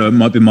trouble. Oh, no, it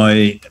might be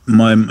my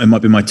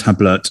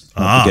tablet.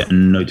 I'm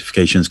getting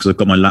notifications because I've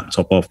got my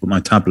laptop off, but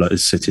my tablet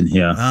is sitting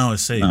here. Oh, I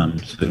see. So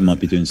it might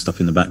be doing stuff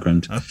in the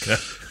background. Okay.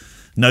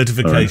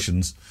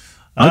 Notifications.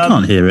 Right. I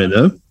can't hear it,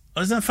 though.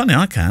 Oh, is that funny?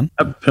 I can.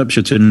 Perhaps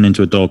you're turning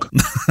into a dog.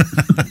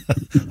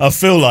 I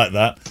feel like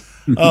that.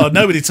 Oh,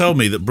 nobody told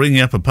me that bringing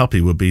up a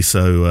puppy would be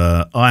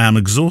so... I am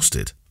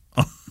exhausted.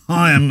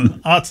 I am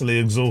utterly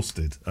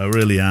exhausted. I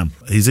really am.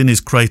 He's in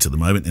his crate at the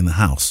moment in the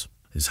house.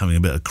 He's having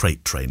a bit of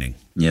crate training.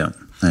 Yeah.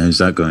 How's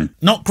that going?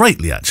 Not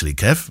greatly, actually,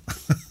 Kev.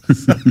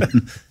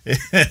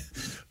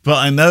 But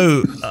I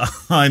know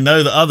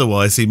that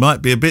otherwise he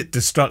might be a bit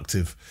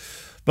destructive.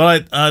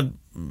 But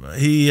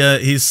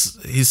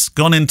he's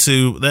gone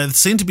into... There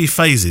seem to be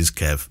phases,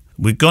 Kev.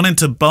 We've gone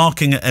into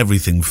barking at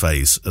everything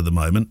phase at the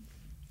moment.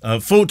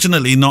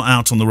 Fortunately, not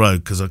out on the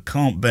road, because I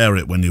can't bear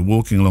it when you're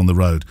walking along the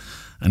road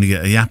and you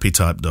get a yappy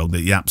type dog that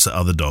yaps at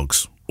other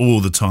dogs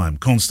all the time,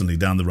 constantly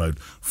down the road.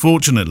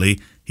 Fortunately,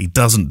 he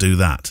doesn't do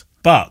that.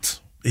 But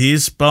he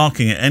is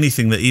barking at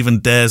anything that even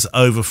dares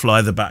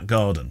overfly the back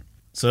garden.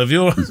 So if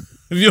you're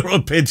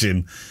a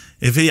pigeon,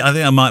 I think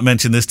I might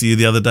mention this to you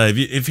the other day,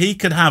 if he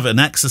could have an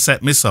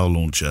Exocet missile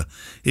launcher,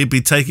 he'd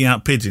be taking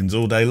out pigeons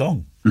all day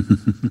long.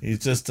 He's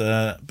just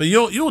but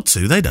your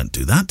two, they don't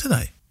do that, do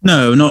they?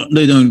 No,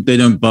 they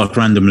don't bark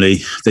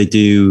randomly. They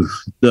do.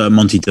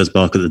 Monty does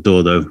bark at the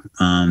door, though.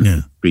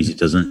 Breezy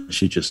doesn't.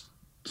 She just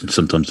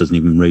sometimes doesn't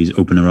even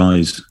open her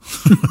eyes.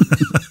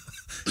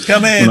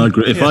 Come in.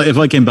 If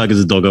I came back as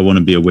a dog, I want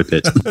to be a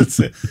whippet. That's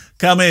it.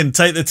 Come in,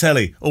 take the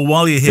telly. Or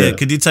while you're here,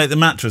 could you take the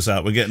mattress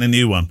out? We're getting a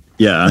new one.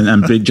 Yeah,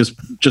 and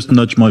just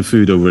nudge my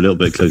food over a little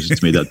bit closer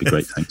to me. That'd be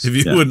great. Thanks. If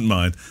you wouldn't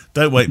mind.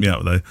 Don't wake me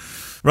up, though.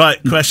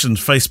 Right, questions,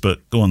 Facebook.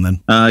 Go on,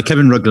 then.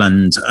 Kevin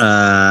Rugland.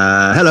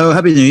 Hello,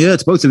 Happy New Year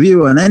to both of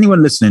you and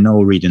anyone listening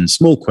or reading.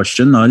 Small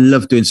question. I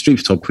love doing street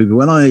photography, but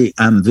when I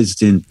am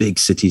visiting big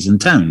cities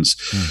and towns,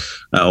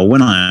 or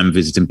when I am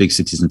visiting big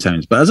cities and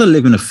towns, but as I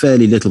live in a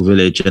fairly little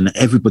village and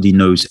everybody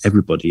knows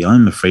everybody,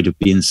 I'm afraid of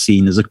being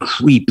seen as a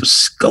creep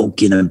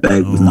skulking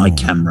about with my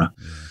camera.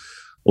 Yeah.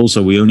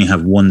 Also, we only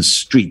have one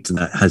street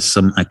that has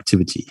some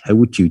activity. How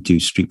would you do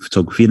street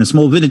photography in a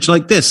small village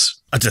like this?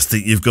 I just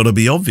think you've got to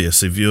be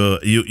obvious. If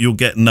you'll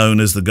get known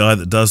as the guy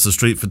that does the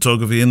street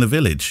photography in the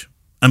village.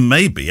 And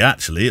maybe,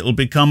 actually, it'll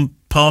become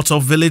part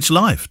of village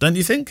life, don't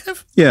you think,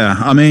 Kev? Yeah,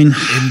 I mean,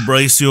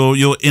 embrace your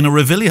inner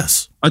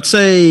Revilius. I'd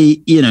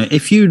say,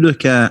 if you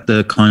look at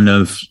the kind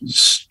of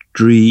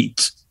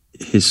street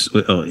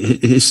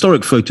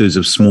historic photos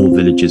of small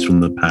villages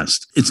from the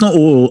past, it's not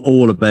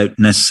all about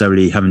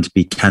necessarily having to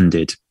be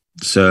candid.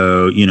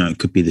 So, it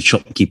could be the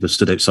shopkeeper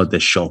stood outside their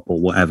shop or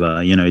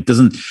whatever.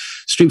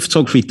 Street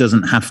photography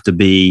doesn't have to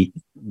be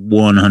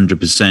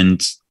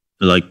 100%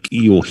 like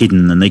you're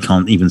hidden and they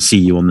can't even see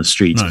you on the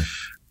street. No.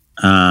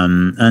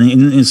 And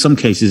in some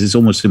cases, it's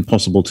almost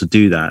impossible to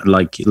do that,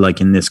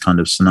 like in this kind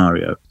of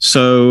scenario.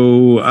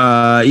 So,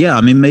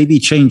 maybe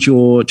change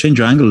your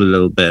angle a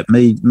little bit.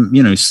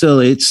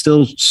 It's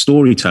still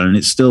storytelling.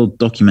 It's still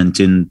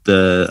documenting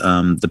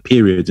the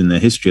period in the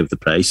history of the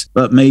place,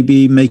 but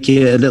maybe make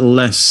it a little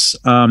less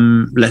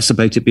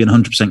about it being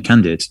 100%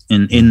 candid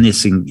in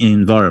this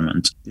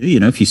environment.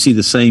 If you see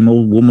the same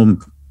old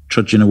woman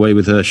trudging away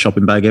with her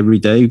shopping bag every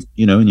day,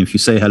 and if you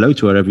say hello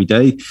to her every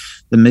day,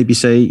 then maybe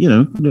say,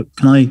 look,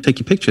 can I take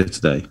your picture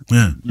today?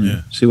 Yeah.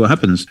 See what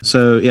happens.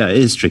 So it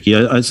is tricky.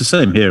 It's the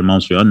same here in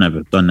Malmesbury. I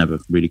never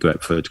really go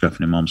out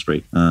photographing in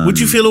Malmesbury. Would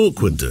you feel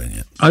awkward doing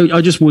it?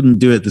 I just wouldn't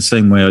do it the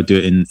same way I do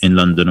it in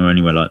London or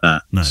anywhere like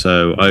that. No.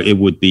 So it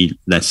would be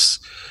less.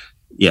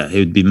 Yeah, it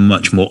would be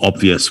much more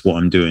obvious what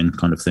I'm doing,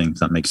 kind of thing. If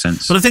that makes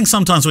sense. But I think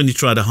sometimes when you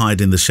try to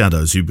hide in the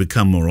shadows, you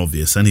become more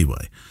obvious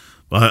anyway.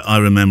 I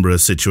remember a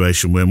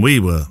situation when we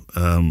were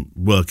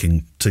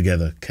working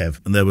together,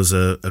 Kev, and there was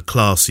a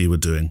class you were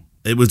doing.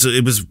 It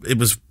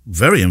was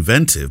very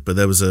inventive, but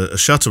there was a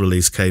shutter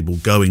release cable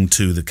going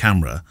to the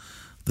camera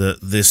that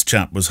this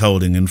chap was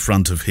holding in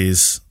front of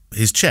his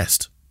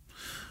chest.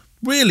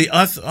 Really,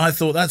 I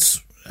thought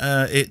that's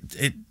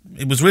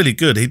it was really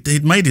good.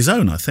 He'd made his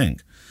own, I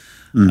think,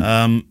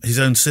 his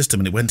own system,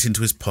 and it went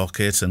into his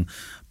pocket.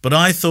 But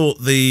I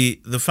thought the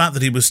fact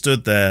that he was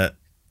stood there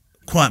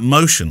quite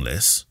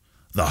motionless.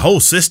 The whole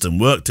system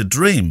worked a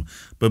dream,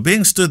 but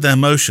being stood there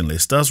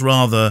motionless does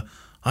rather,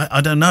 I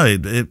don't know,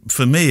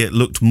 for me it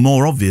looked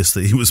more obvious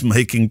that he was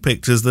making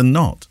pictures than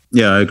not.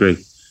 Yeah, I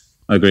agree.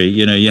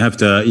 You have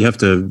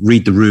to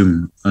read the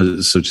room,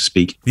 so to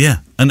speak. Yeah,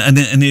 and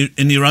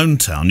in your own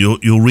town,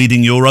 you're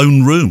reading your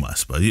own room, I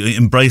suppose. You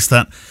embrace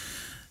that.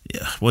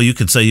 Yeah, well, you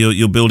could say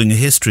you're building a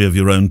history of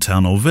your own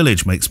town or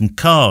village. Make some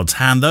cards,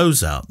 hand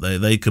those out.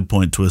 They could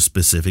point to a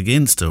specific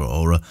Insta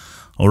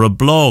or a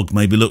blog.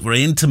 Maybe look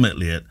very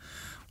intimately at,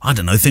 I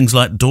don't know, things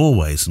like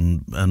doorways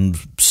and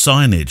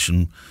signage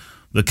and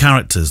the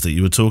characters that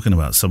you were talking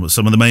about. Some of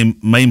the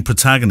main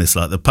protagonists,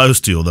 like the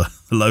postie or the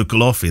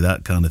local offie,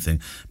 that kind of thing.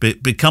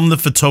 Become the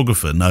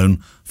photographer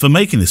known for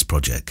making this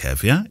project,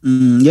 Kev. Yeah.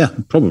 Yeah,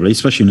 probably,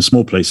 especially in a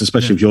small place,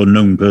 especially if you're a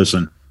known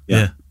person.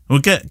 Yeah. Well,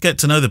 get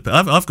to know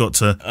I've got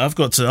to.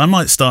 I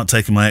might start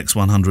taking my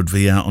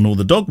X100V out on all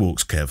the dog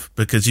walks, Kev,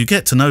 because you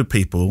get to know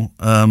people.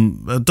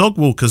 Dog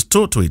walkers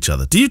talk to each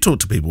other. Do you talk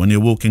to people when you're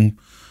walking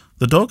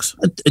the dogs?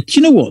 Do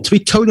you know what? To be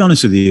totally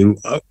honest with you,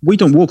 we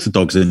don't walk the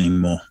dogs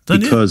anymore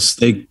because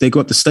they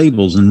go up the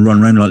stables and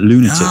run around like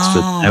lunatics for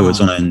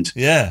hours on end.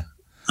 Yeah.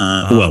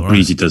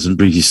 Breezy doesn't.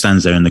 Breezy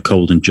stands there in the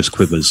cold and just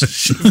quivers.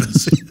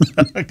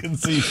 I can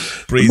see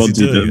Breezy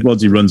doing it.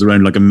 Rodsy runs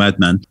around like a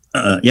madman.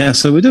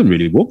 So we don't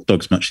really walk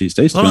dogs much these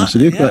days, to be honest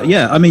with you. But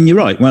I mean, you're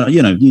right. Well,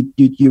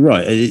 you're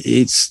right.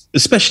 It's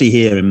especially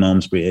here in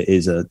Malmesbury. It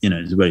is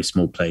it's a very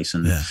small place,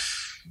 and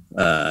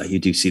you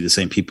do see the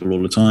same people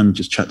all the time.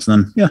 Just chat to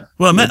them. Yeah.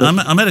 Well,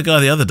 I met a guy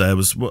the other day. I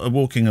was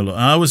walking along.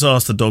 I was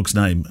asked the dog's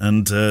name,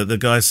 and the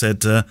guy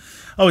said,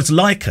 "Oh, it's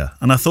Leica."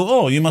 And I thought,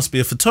 "Oh, you must be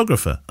a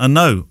photographer." And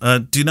no,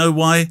 do you know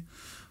why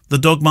the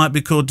dog might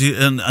be called?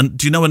 And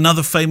do you know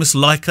another famous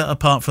Leica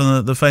apart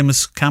from the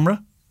famous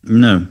camera?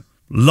 No.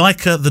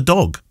 Leica the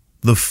dog,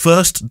 the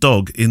first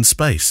dog in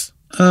space.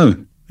 Oh.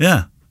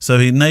 Yeah. So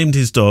he named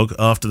his dog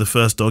after the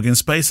first dog in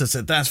space. I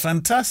said, that's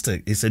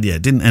fantastic. He said, yeah,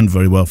 it didn't end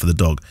very well for the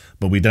dog,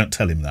 but we don't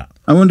tell him that.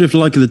 I wonder if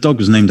Leica the dog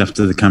was named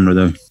after the camera,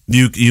 though.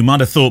 You might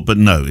have thought, but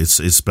no, it's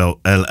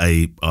spelled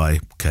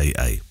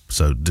Laika.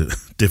 So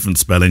different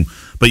spelling,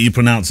 but you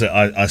pronounce it,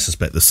 I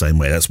suspect, the same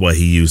way. That's why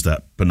he used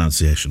that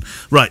pronunciation.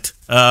 Right.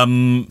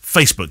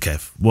 Facebook,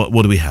 Kev, what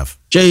do we have?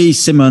 J.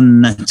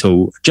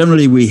 Simonetto.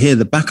 Generally, we hear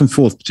the back and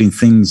forth between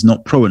things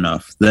not pro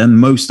enough, then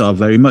most are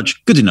very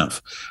much good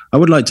enough. I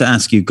would like to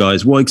ask you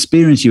guys what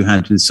experience you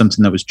had with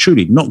something that was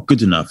truly not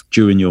good enough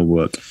during your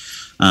work.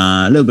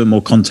 A little bit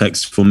more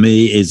context for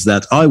me is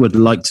that I would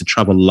like to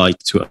travel light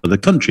to other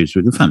countries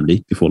with the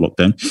family before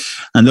lockdown.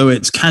 And though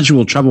it's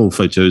casual travel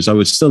photos, I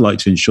would still like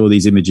to ensure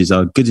these images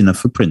are good enough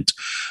for print.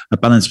 A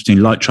balance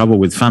between light travel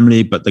with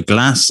family, but the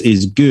glass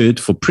is good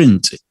for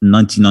print.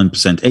 99%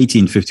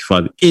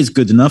 1855 is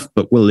good enough,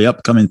 but will the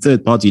upcoming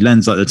third-party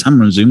lens like the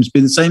Tamron zooms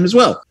be the same as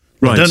well?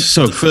 Right.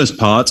 So first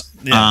part,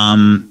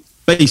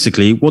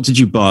 basically, what did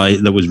you buy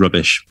that was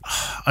rubbish?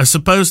 I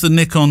suppose the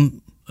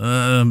Nikon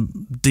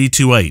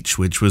D2H,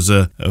 which was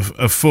a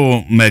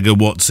 4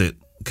 megawatts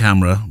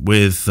camera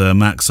with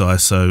max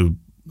ISO,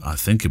 I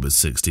think it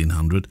was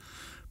 1600.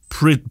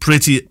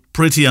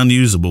 Pretty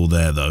unusable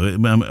there, though.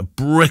 A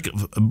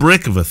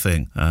brick of a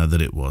thing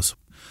that it was.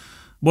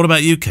 What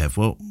about you, Kev?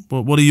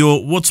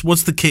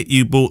 What's the kit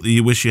you bought that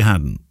you wish you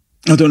hadn't?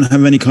 I don't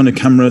have any kind of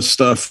camera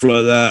stuff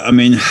like that. I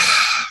mean,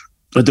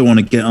 I don't want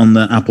to get on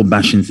the Apple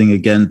bashing thing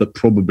again, but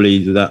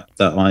probably that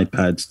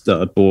iPad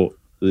that I bought,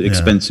 the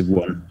expensive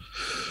one.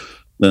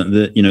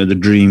 The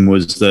dream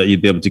was that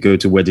you'd be able to go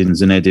to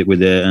weddings and edit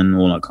with it and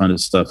all that kind of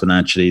stuff. And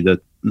actually,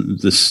 the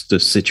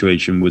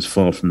situation was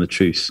far from the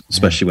truth,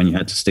 especially when you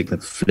had to stick the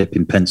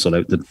flipping pencil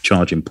out the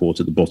charging port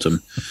at the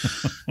bottom.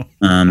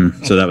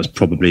 So that was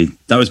probably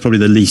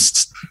the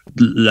least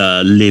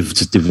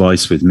lived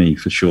device with me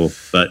for sure.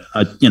 But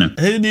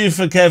who knew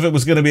for Kev it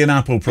was going to be an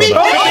Apple product?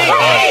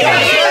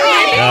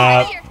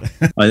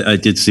 I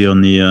did see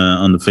on the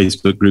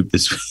Facebook group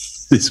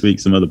this week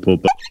some other poor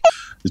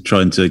is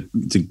trying to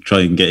try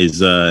and get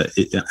his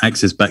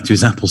access back to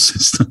his Apple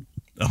system.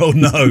 Oh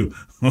no!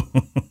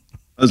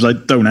 I was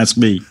like, don't ask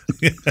me.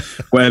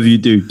 Whatever you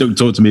do, don't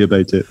talk to me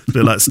about it. A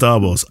bit like Star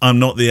Wars. I'm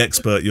not the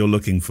expert you're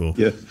looking for.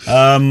 Yeah.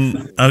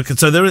 Okay,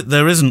 so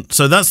there isn't.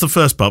 So that's the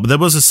first part, but there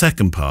was a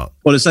second part.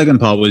 Well, the second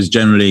part was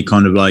generally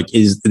kind of like,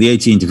 is the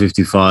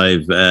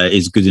 18-55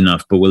 is good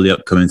enough, but will the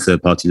upcoming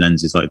third-party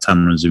lenses like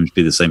Tamron zooms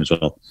be the same as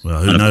well?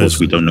 Well, who and knows? Of course,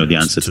 we don't know the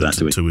answer to that,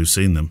 do we? Until we've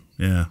seen them.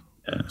 Yeah.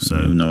 So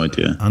I have no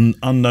idea.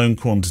 Unknown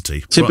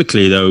quantity.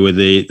 Typically, though, with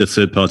the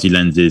third-party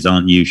lenses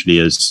aren't usually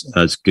as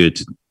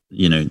good.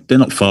 They're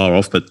not far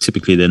off, but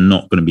typically they're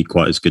not going to be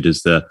quite as good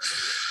as the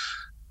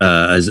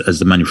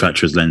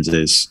manufacturer's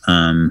lenses.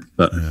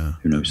 But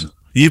who knows?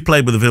 You've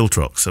played with the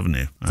Viltrox, haven't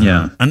you?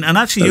 Yeah. And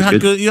actually, you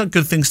had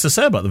good things to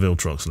say about the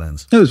Viltrox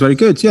lens. It was very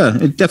good. Yeah,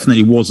 it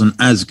definitely wasn't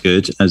as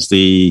good as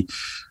the.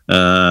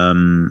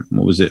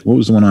 What was it? What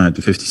was the one I had?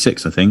 The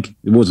 56, I think.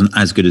 It wasn't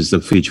as good as the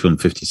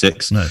Fujifilm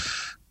 56. No.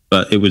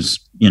 But it was,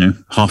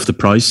 half the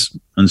price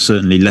and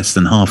certainly less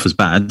than half as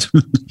bad.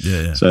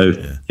 Yeah. So,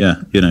 yeah.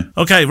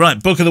 Okay, right.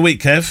 Book of the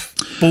week, Kev.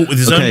 Bought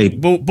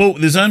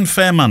with his own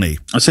fair money.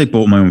 I say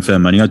bought my own fair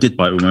money. I did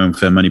buy it with my own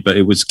fair money, but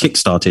it was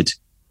kickstarted.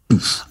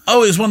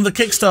 Oh, it was one of the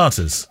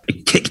Kickstarters.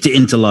 It kicked it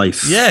into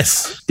life.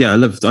 Yes. Yeah,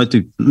 I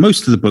do.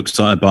 Most of the books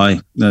that I buy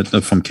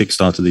are from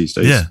Kickstarter these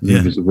days. Yeah.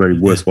 It's a very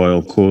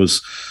worthwhile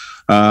cause.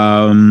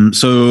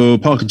 So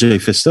Parker J.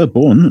 Pfister,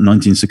 born in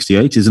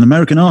 1968, is an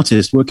American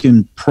artist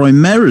working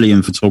primarily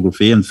in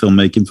photography and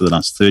filmmaking for the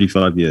last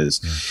 35 years.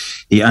 Yeah.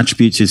 He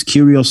attributes his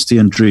curiosity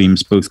and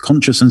dreams, both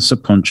conscious and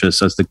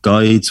subconscious, as the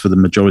guides for the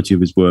majority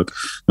of his work.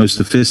 Most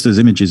of Pfister's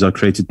images are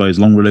created by his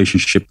long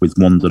relationship with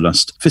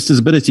wanderlust. Pfister's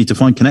ability to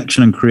find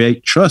connection and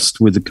create trust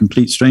with a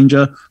complete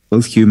stranger,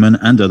 both human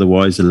and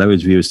otherwise, allow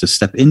his viewers to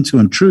step into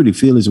and truly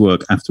feel his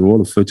work. After all,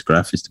 a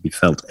photograph is to be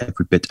felt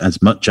every bit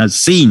as much as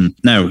seen.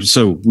 Now,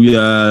 so we,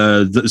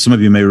 some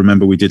of you may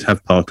remember we did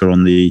have Parker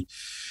on the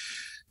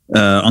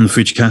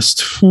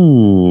Fujicast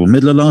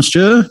middle of last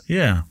year.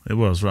 Yeah, it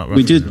was right.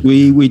 We did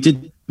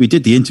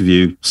the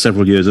interview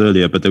several years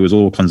earlier, but there was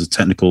all kinds of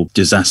technical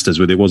disasters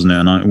with it, wasn't it?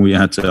 And I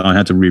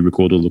had to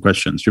re-record all the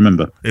questions. Do you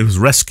remember? It was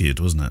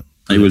rescued, wasn't it?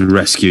 It was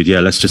rescued. Yeah,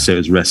 let's just say it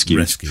was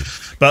rescued.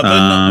 But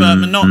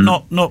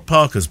not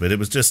Parker's bit. It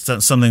was just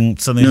something.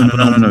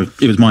 No.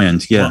 It was my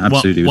end. Yeah,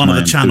 absolutely. One of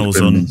the channels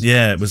on.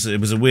 Yeah, it was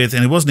a weird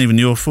thing. It wasn't even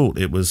your fault.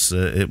 It was.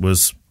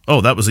 Oh,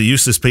 that was a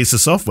useless piece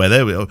of software.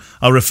 There we go.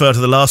 I'll refer to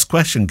the last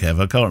question, Kev.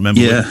 I can't remember.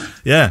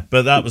 Yeah,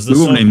 but that was the. We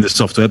won't name the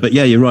software, but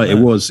yeah, you're right. Yeah.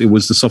 It was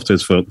the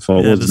software's fault,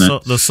 wasn't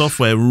it? The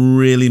software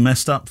really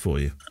messed up for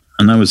you,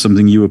 and that was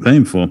something you were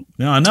paying for.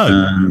 Yeah, I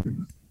know.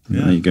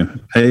 There you go.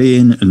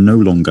 Paying no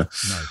longer.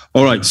 No.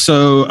 All right.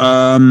 So,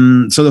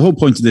 so the whole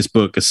point of this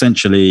book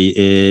essentially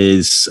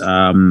is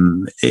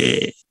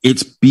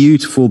it's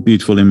beautiful,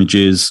 beautiful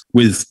images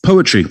with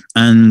poetry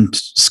and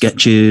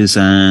sketches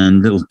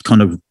and little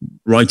kind of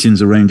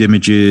writings around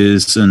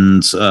images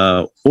and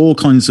all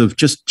kinds of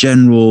just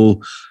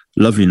general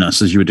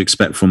loveliness, as you would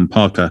expect from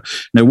Parker.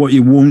 Now, what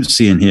you won't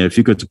see in here, if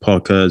you go to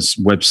Parker's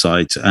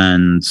website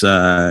and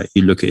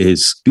you look at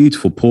his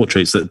beautiful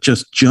portraits that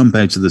just jump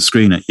out of the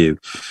screen at you,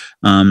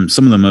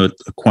 some of them are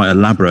quite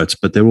elaborate,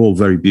 but they're all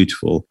very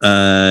beautiful.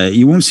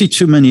 You won't see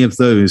too many of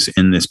those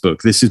in this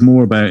book. This is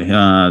more about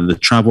the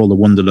travel, the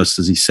wanderlust,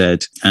 as he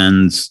said,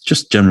 and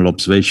just general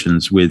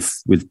observations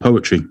with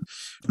poetry.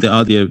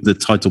 The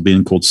title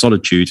being called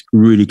Solitude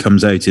really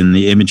comes out in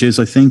the images,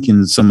 I think,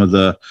 in some of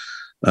the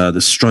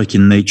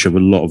striking nature of a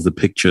lot of the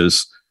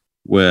pictures,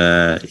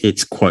 where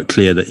it's quite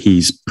clear that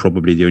he's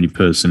probably the only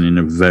person in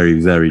a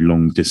very, very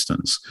long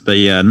distance. But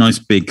yeah, nice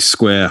big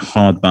square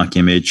hardback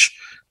image,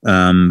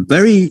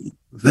 very,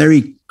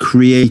 very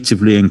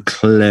creatively and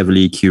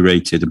cleverly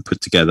curated and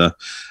put together.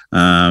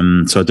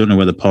 So I don't know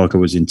whether Parker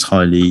was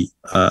entirely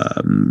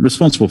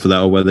responsible for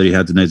that or whether he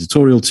had an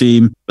editorial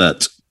team,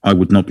 but I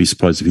would not be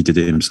surprised if he did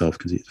it himself,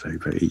 because he's very,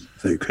 very,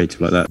 very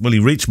creative like that. Well, he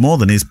reached more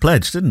than his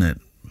pledge, didn't it?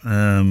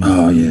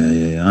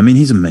 Yeah. I mean,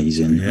 he's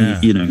amazing. Yeah.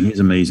 He's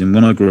amazing.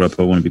 When I grew up,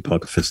 I want to be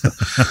Parker Pfister.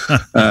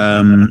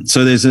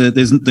 So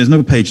there's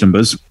no page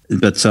numbers,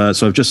 but so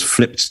I've just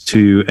flipped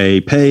to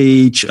a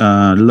page,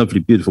 lovely,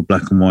 beautiful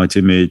black and white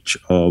image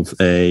of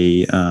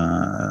a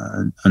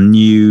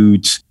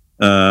nude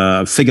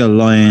figure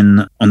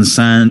lying on the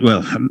sand.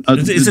 Well,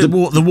 is it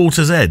the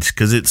water's edge?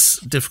 Because it's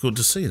difficult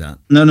to see that.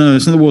 No,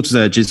 it's not the water's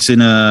edge. It's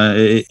in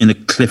a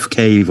cliff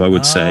cave, I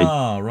would say.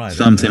 Oh, right.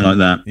 Something like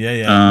that.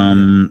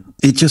 Yeah.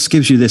 It just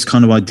gives you this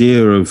kind of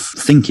idea of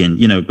thinking,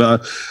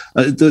 But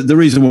the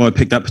reason why I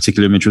picked that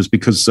particular image was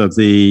because of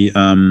the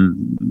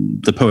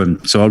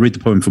poem. So I'll read the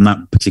poem from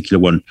that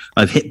particular one.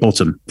 I've hit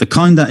bottom. The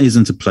kind that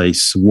isn't a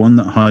place, one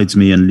that hides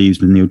me and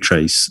leaves me no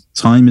trace.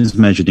 Time is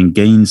measured in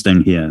gains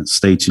down here.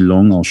 Stay too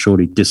long, I'll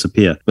surely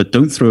disappear. But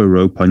don't throw a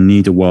rope, I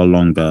need a while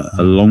longer.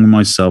 Along with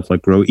myself, I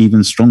grow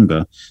even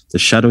stronger. The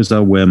shadows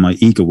are where my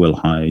ego will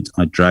hide.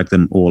 I drag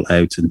them all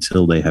out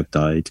until they have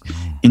died.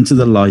 Into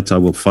the light, I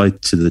will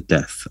fight to the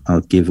death.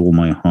 I'll give all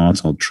my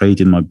heart, I'll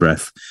trade in my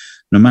breath.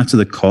 No matter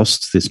the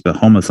cost, this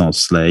behemoth I'll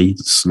slay,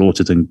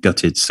 slaughtered and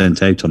gutted,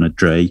 sent out on a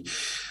dray.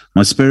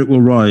 My spirit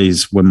will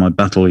rise when my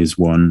battle is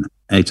won,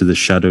 out of the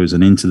shadows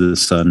and into the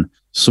sun,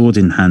 sword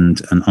in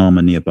hand and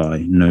armor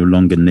nearby, no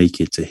longer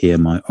naked to hear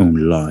my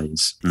own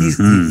lies.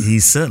 He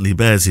certainly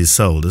bears his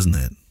soul, doesn't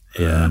it?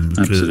 Yeah,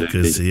 absolutely.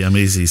 Because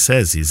as he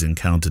says, he's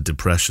encountered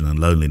depression and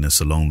loneliness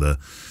along the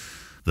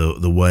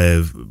way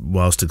of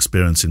whilst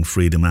experiencing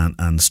freedom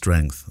and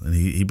strength, and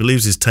he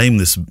believes he's tamed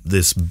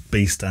this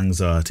beast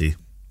anxiety.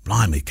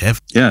 Blimey,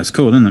 Kev. Yeah, it's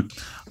cool, isn't it?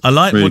 I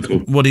like really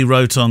what he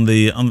wrote on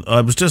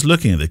I was just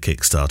looking at the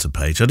Kickstarter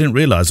page. I didn't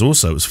realise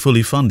also it was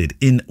fully funded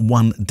in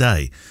one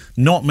day.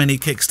 Not many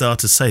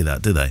Kickstarters say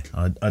that, do they?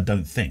 I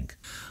don't think.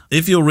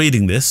 If you're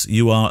reading this,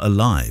 you are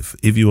alive.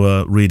 If you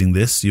are reading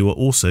this, you are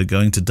also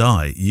going to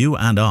die. You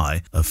and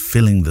I are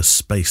filling the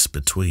space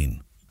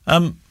between.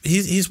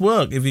 His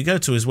work, if you go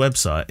to his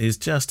website, is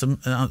just...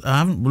 I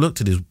haven't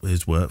looked at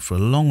his work for a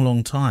long,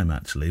 long time,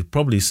 actually.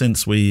 Probably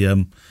since we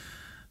had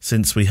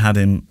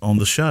him on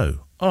the show.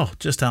 Oh,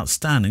 just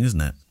outstanding, isn't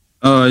it?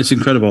 Oh, it's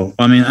incredible.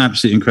 I mean,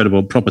 absolutely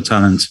incredible. Proper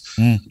talent.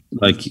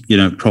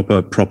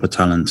 Proper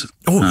talent.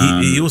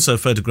 Oh, he also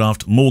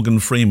photographed Morgan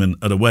Freeman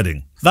at a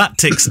wedding. That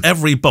ticks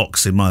every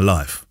box in my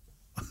life.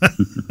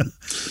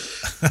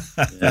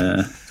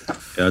 Yeah,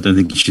 I don't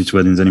think he shoots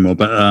weddings anymore.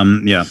 But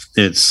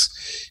it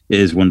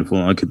is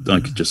wonderful. I could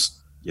just,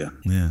 yeah.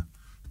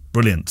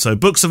 Brilliant. So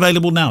books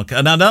available now.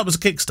 Now that was a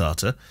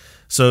Kickstarter.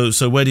 So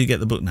where do you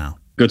get the book now?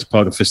 Go to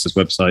Parker Pfister's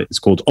website. It's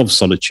called Of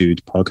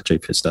Solitude, Parker J.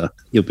 Pfister.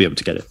 You'll be able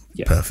to get it.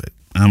 Yeah. Perfect.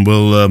 And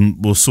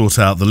we'll sort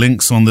out the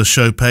links on the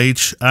show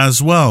page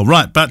as well.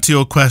 Right, back to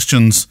your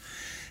questions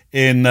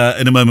in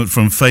a moment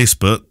from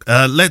Facebook.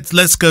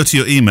 Let's go to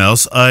your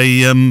emails.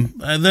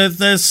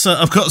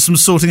 I've got some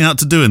sorting out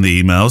to do in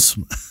the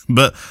emails,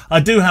 but I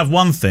do have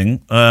one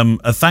thing.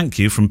 A thank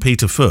you from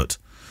Peter Foote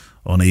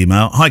on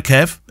email. Hi,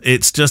 Kev.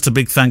 It's just a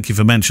big thank you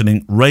for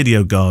mentioning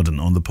Radio Garden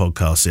on the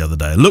podcast the other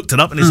day. I looked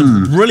it up, and it's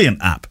a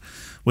brilliant app,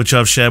 which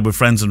I've shared with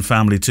friends and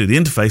family too. The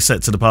interface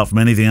sets it apart from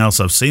anything else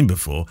I've seen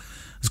before.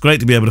 It's great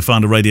to be able to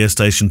find a radio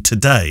station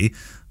today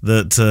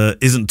that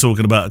isn't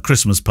talking about a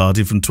Christmas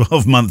party from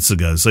 12 months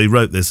ago. So he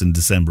wrote this in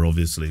December,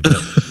 obviously. But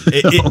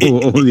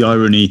all the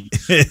irony.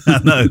 I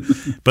know,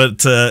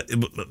 but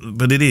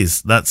it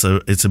is.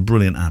 It's a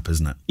brilliant app,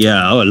 isn't it?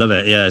 Yeah, I love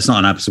it. Yeah, it's not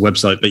an app, it's a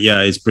website, but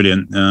yeah, it's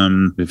brilliant.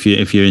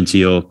 If you're into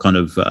your kind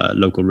of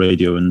local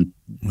radio and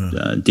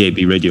DAB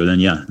radio, then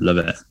yeah, love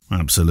it.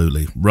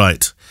 Absolutely.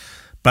 Right.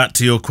 Back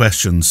to your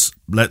questions.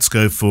 Let's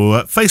go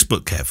for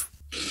Facebook, Kev.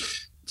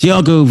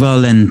 Tiago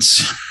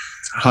Valente.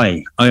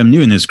 Hi, I am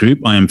new in this group.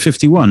 I am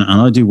 51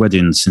 and I do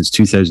weddings since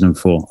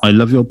 2004. I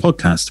love your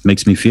podcast.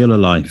 Makes me feel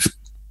alive.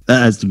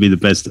 That has to be the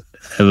best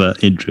ever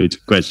intro to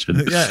question.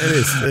 Yeah,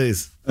 it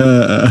is.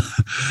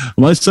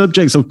 My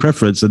subjects of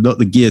preference are not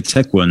the gear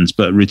tech ones,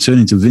 but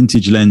returning to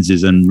vintage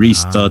lenses and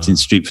restarting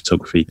street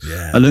photography.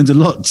 Yeah. I learned a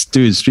lot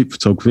doing street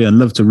photography and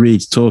love to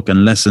read, talk,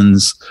 and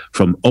lessons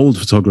from old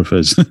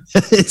photographers.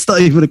 It's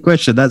not even a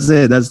question. That's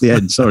it. That's the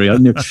end. Sorry,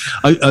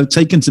 I've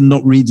taken to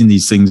not reading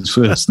these things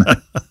first now.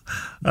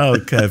 Oh,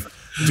 Kev.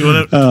 Do you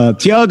want to...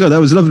 Tiago, that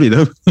was lovely,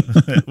 though.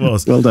 It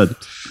was. Well done.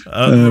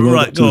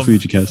 Right, go on.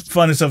 Futurecast.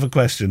 Find yourself a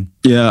question.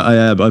 Yeah, I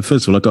have.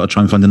 First of all, I've got to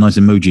try and find a nice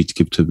emoji to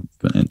give to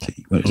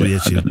Valente.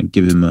 I'm going to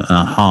give him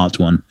a heart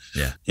one.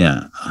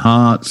 Yeah.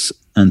 Hearts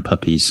and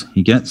puppies.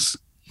 He gets.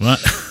 Right.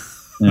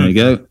 There we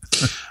go.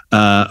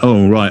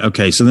 Right.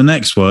 Okay. So the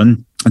next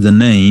one, the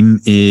name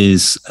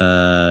is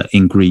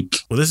in Greek.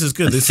 Well, this is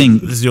good. This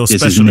is your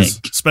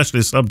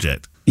specialist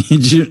subject.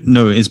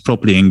 No, it's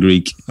properly in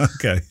Greek.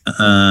 Okay.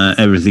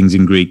 Everything's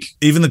in Greek.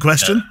 Even the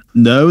question?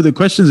 No, the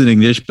question's in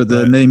English, but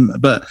the name.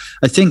 But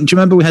I think. Do you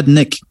remember we had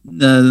Nick,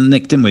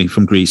 didn't we,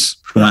 from Greece,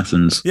 from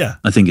Athens? Yeah.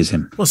 I think it's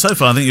him. Well, so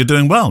far I think you're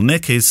doing well.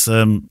 Nick is it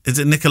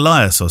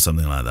Nikolaios or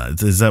something like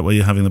that? Is that where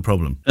you're having the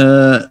problem?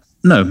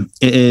 No,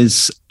 it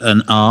is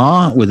an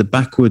R with a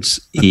backwards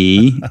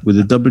E, with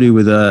a W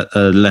with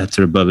a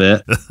letter above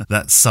it.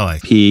 That's Psi.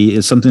 P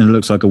is something that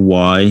looks like a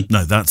Y.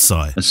 No, that's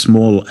Psi. A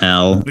small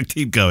L.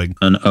 Keep going.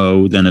 An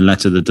O, then a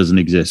letter that doesn't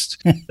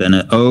exist. Then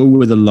an O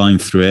with a line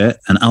through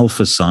it, an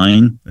alpha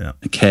sign, a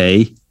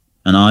K,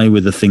 an I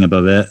with a thing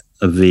above it,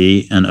 a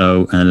V, an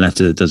O, and a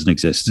letter that doesn't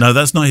exist. No,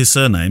 that's not his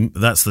surname.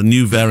 That's the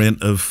new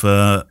variant of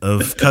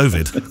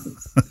COVID.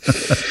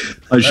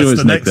 I'm sure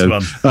it's Nick, though.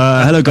 One.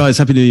 Hello, guys.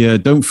 Happy New Year.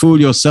 Don't fool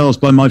yourselves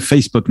by my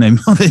Facebook name.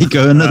 Oh, there you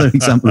go. Another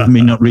example of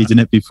me not reading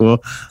it before.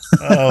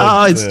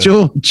 It's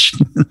George.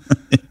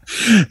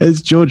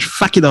 It's George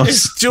Fakinos.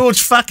 It's George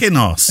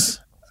Fakinos.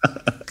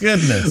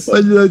 Goodness.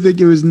 Why did I think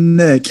it was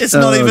Nick? It's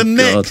not even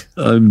Nick.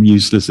 I'm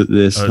useless at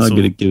this. I'm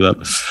going to give up.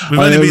 We've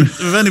only been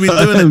doing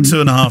it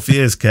 2.5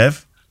 years,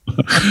 Kev.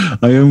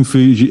 I own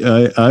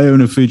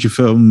a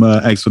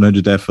Fujifilm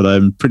X100F, and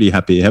I'm pretty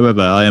happy.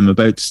 However, I am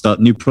about to start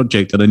a new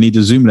project, and I need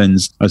a zoom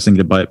lens. I was thinking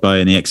about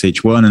buying the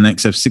XH1 and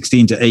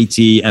XF16 to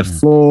 80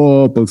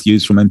 f4, both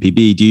used from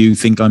MPB. Do you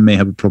think I may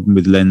have a problem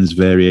with lens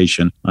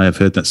variation? I have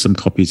heard that some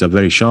copies are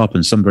very sharp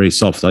and some very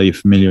soft. Are you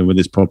familiar with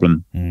this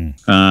problem? No,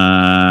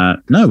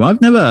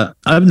 I've never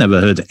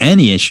heard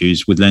any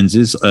issues with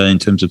lenses in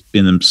terms of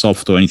being them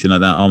soft or anything like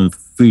that on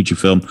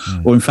Fujifilm,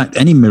 or in fact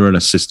any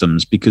mirrorless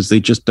systems, because they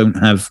just don't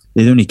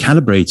they only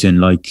calibrate in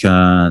like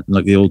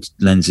the old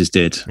lenses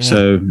did.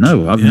 So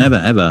no, I've never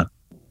ever,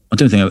 I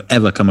don't think I've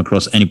ever come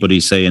across anybody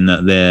saying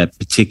that their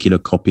particular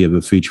copy of a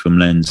Fujifilm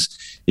lens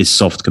is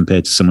soft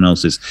compared to someone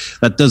else's.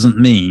 That doesn't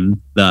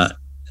mean that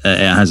it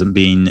hasn't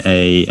been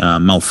a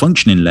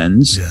malfunctioning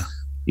lens.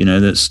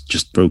 That's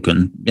just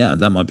broken. Yeah,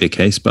 that might be a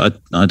case, but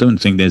I don't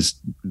think there's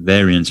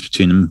variance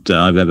between them that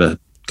I've ever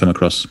come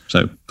across,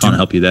 so can't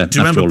help you there. Do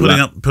you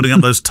remember putting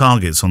up those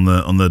targets on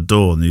the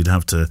door, and you'd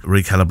have to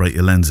recalibrate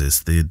your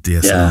lenses, the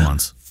DSLR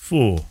ones?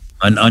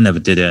 I never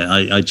did it.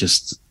 I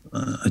just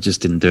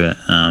didn't do it.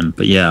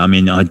 But yeah, I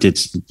mean,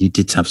 you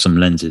did have some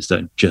lenses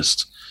that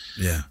just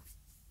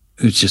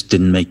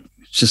didn't make,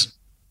 just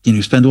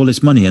spend all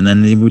this money and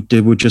then they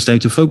were just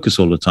out of focus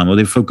all the time, or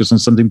they focus on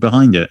something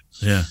behind it.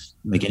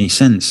 Make any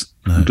sense?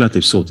 No. I'm glad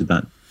they've sorted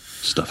that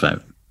stuff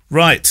out.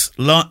 Right,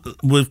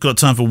 we've got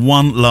time for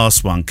one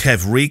last one.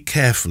 Kev, read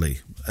carefully.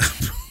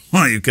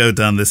 Why don't you go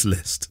down this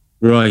list?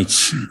 Right,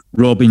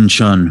 Robin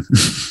Chun.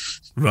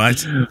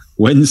 Right.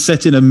 When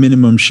setting a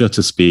minimum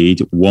shutter speed,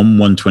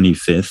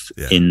 1/125th,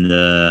 in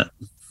the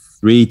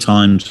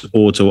 3x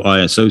auto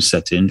ISO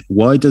setting,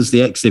 why does the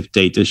EXIF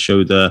data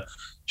show the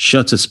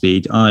shutter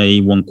speed,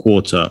 i.e.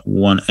 1/4,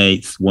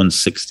 1/8,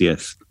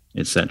 1/60th,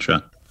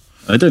 etc.?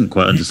 I don't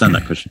quite understand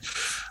that question.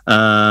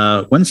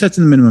 When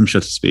setting the minimum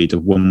shutter speed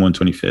of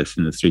 1/125th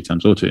in the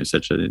 3x auto,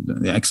 etc.,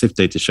 the EXIF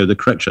data show the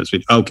correct shutter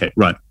speed. Okay,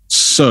 right.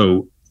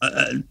 So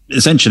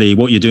essentially,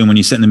 what you're doing when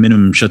you're setting the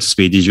minimum shutter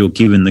speed is you're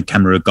giving the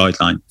camera a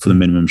guideline for the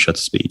minimum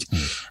shutter speed.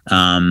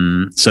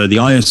 So the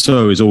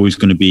ISO is always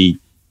going to be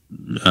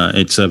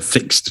it's a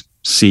fixed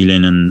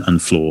ceiling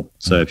and floor.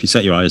 So if you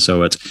set your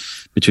ISO at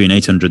between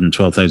 800 and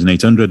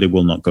 12,800, it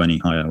will not go any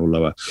higher or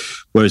lower.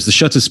 Whereas the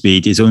shutter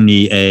speed is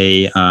only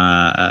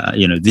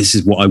this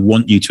is what I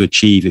want you to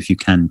achieve if you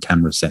can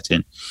camera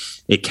setting.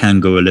 It can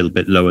go a little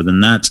bit lower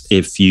than that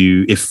if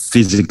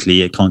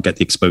physically it can't get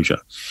the exposure.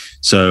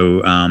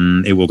 So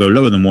it will go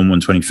lower than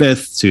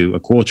 1/125th to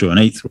 1/4,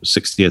 1/8, or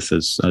 60th,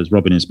 as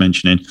Robin is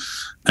mentioning,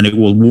 and it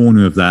will warn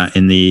you of that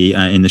in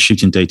the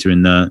shooting data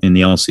in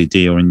the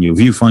LCD or in your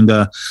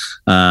viewfinder,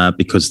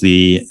 because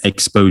the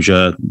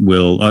exposure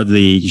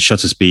the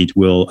shutter speed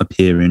will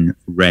appear in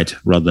red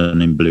rather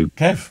than in blue.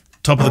 Kev,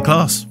 top of the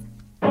class.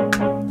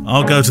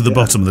 I'll go to the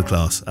bottom of the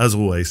class as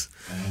always.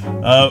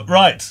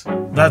 Right,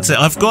 that's it.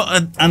 I've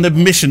got an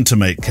admission to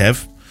make,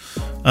 Kev.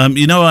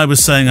 I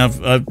was saying,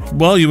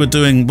 while you were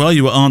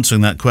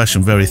answering that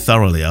question very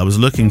thoroughly, I was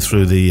looking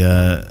through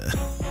the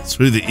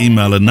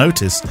email and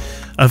noticed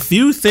a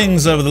few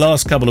things over the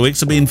last couple of weeks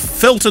have been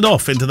filtered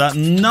off into that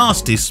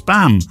nasty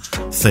spam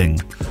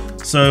thing.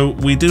 So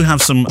we do have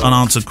some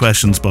unanswered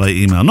questions by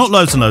email. Not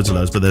loads and loads,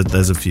 but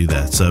there's a few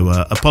there. So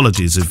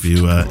apologies if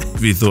you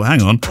thought,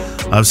 hang on,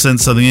 I've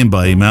sent something in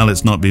by email,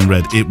 it's not been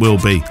read. It will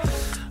be.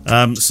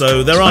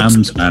 So there are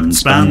spam.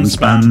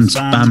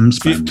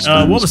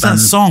 What was that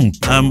song?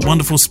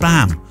 Wonderful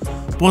Spam.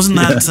 Wasn't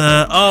that?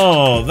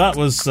 That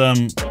was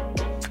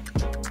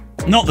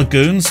not the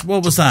Goons.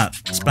 What was that?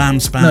 Spam.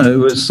 No, it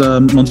was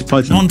Monty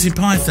Python. Monty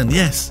Python,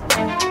 yes.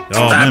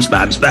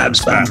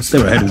 Spam. They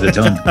were ahead of their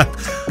time.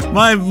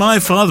 My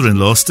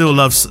father-in-law still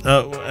loves.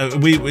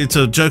 It's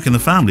a joke in the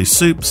family.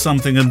 Soup,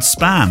 something, and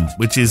spam,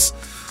 which is.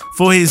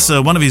 For his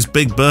one of his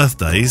big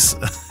birthdays,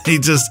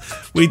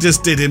 we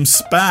just did him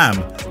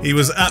spam. He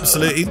was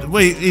absolutely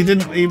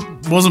he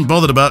wasn't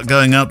bothered about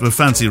going out to a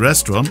fancy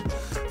restaurant.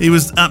 He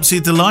was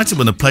absolutely delighted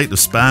when a plate of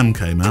spam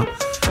came out.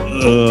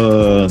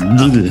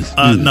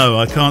 No,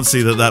 I can't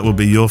see that would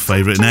be your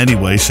favourite in any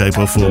way, shape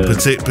or form,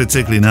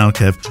 particularly now,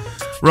 Kev.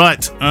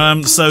 Right,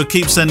 so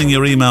keep sending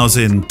your emails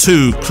in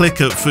to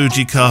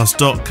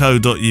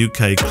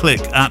click@fujicast.co.uk,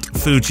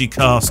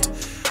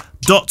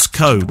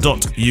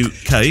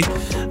 click@fujicast.co.uk.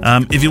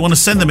 If you want to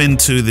send them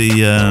into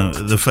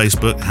the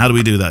Facebook, how do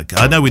we do that?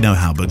 I know we know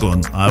how, but go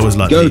on. I always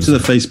like go to the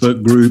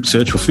Facebook group,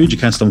 search for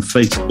Fujicast on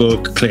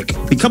Facebook, click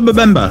become a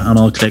member, and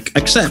I'll click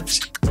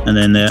accept. And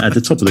then at the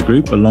top of the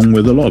group, along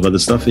with a lot of other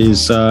stuff,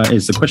 is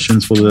the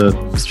questions for the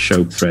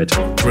show thread.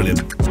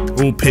 Brilliant,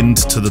 all pinned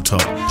to the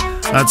top.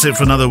 That's it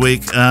for another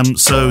week.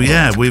 So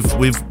yeah, we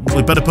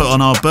better put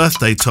on our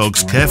birthday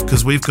togs, Kev,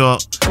 because we're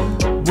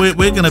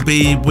gonna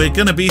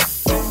be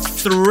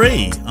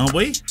 3, aren't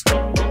we?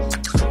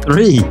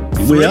 3.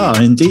 We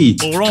are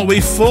indeed. Or are we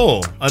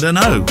 4? I don't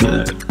know.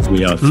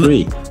 We are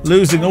 3.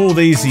 Losing all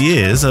these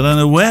years, I don't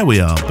know where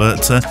we are,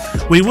 but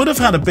we would have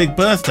had a big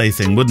birthday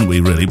thing, wouldn't we?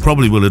 Really,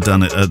 probably would have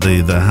done it at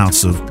the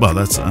House of. Well,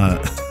 that's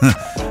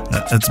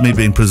that's me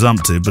being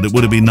presumptive, but it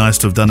would have been nice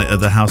to have done it at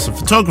the House of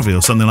Photography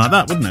or something like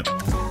that, wouldn't it?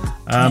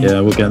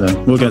 Yeah, we'll get there.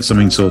 We'll get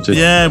something sorted.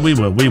 Yeah, we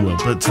will.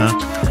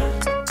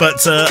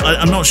 But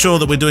I'm not sure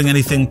that we're doing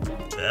anything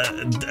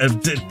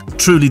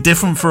truly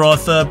different for our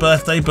 3rd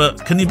birthday.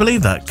 But can you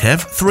believe that,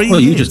 Kev? 3 years.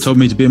 Well, you just told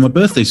me to be in my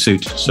birthday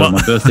suit, so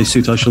my birthday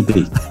suit I shall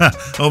be.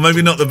 Or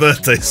maybe not the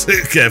birthday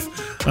suit, Kev.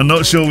 I'm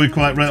not sure we're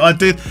quite right. I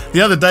did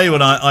the other day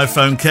when I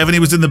phoned Kev and he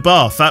was in the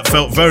bath. That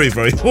felt very,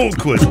 very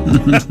awkward.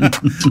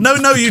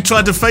 No, you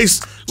tried to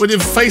when you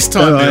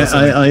FaceTime me or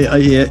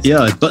something.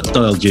 I butt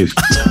dialed you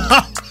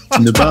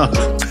in the bath.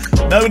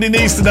 Nobody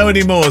needs to know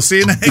anymore. See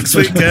you next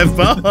week, Kev.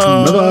 Bye.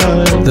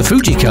 Bye-bye. The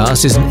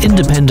Fujicast is an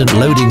independent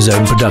loading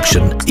zone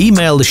production.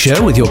 Email the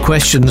show with your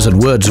questions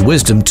and words of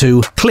wisdom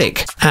to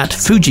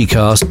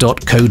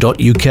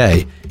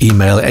click@fujicast.co.uk.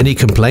 Email any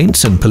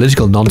complaints and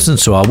political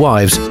nonsense to our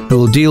wives, who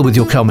will deal with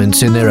your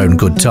comments in their own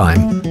good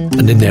time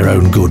and in their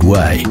own good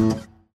way.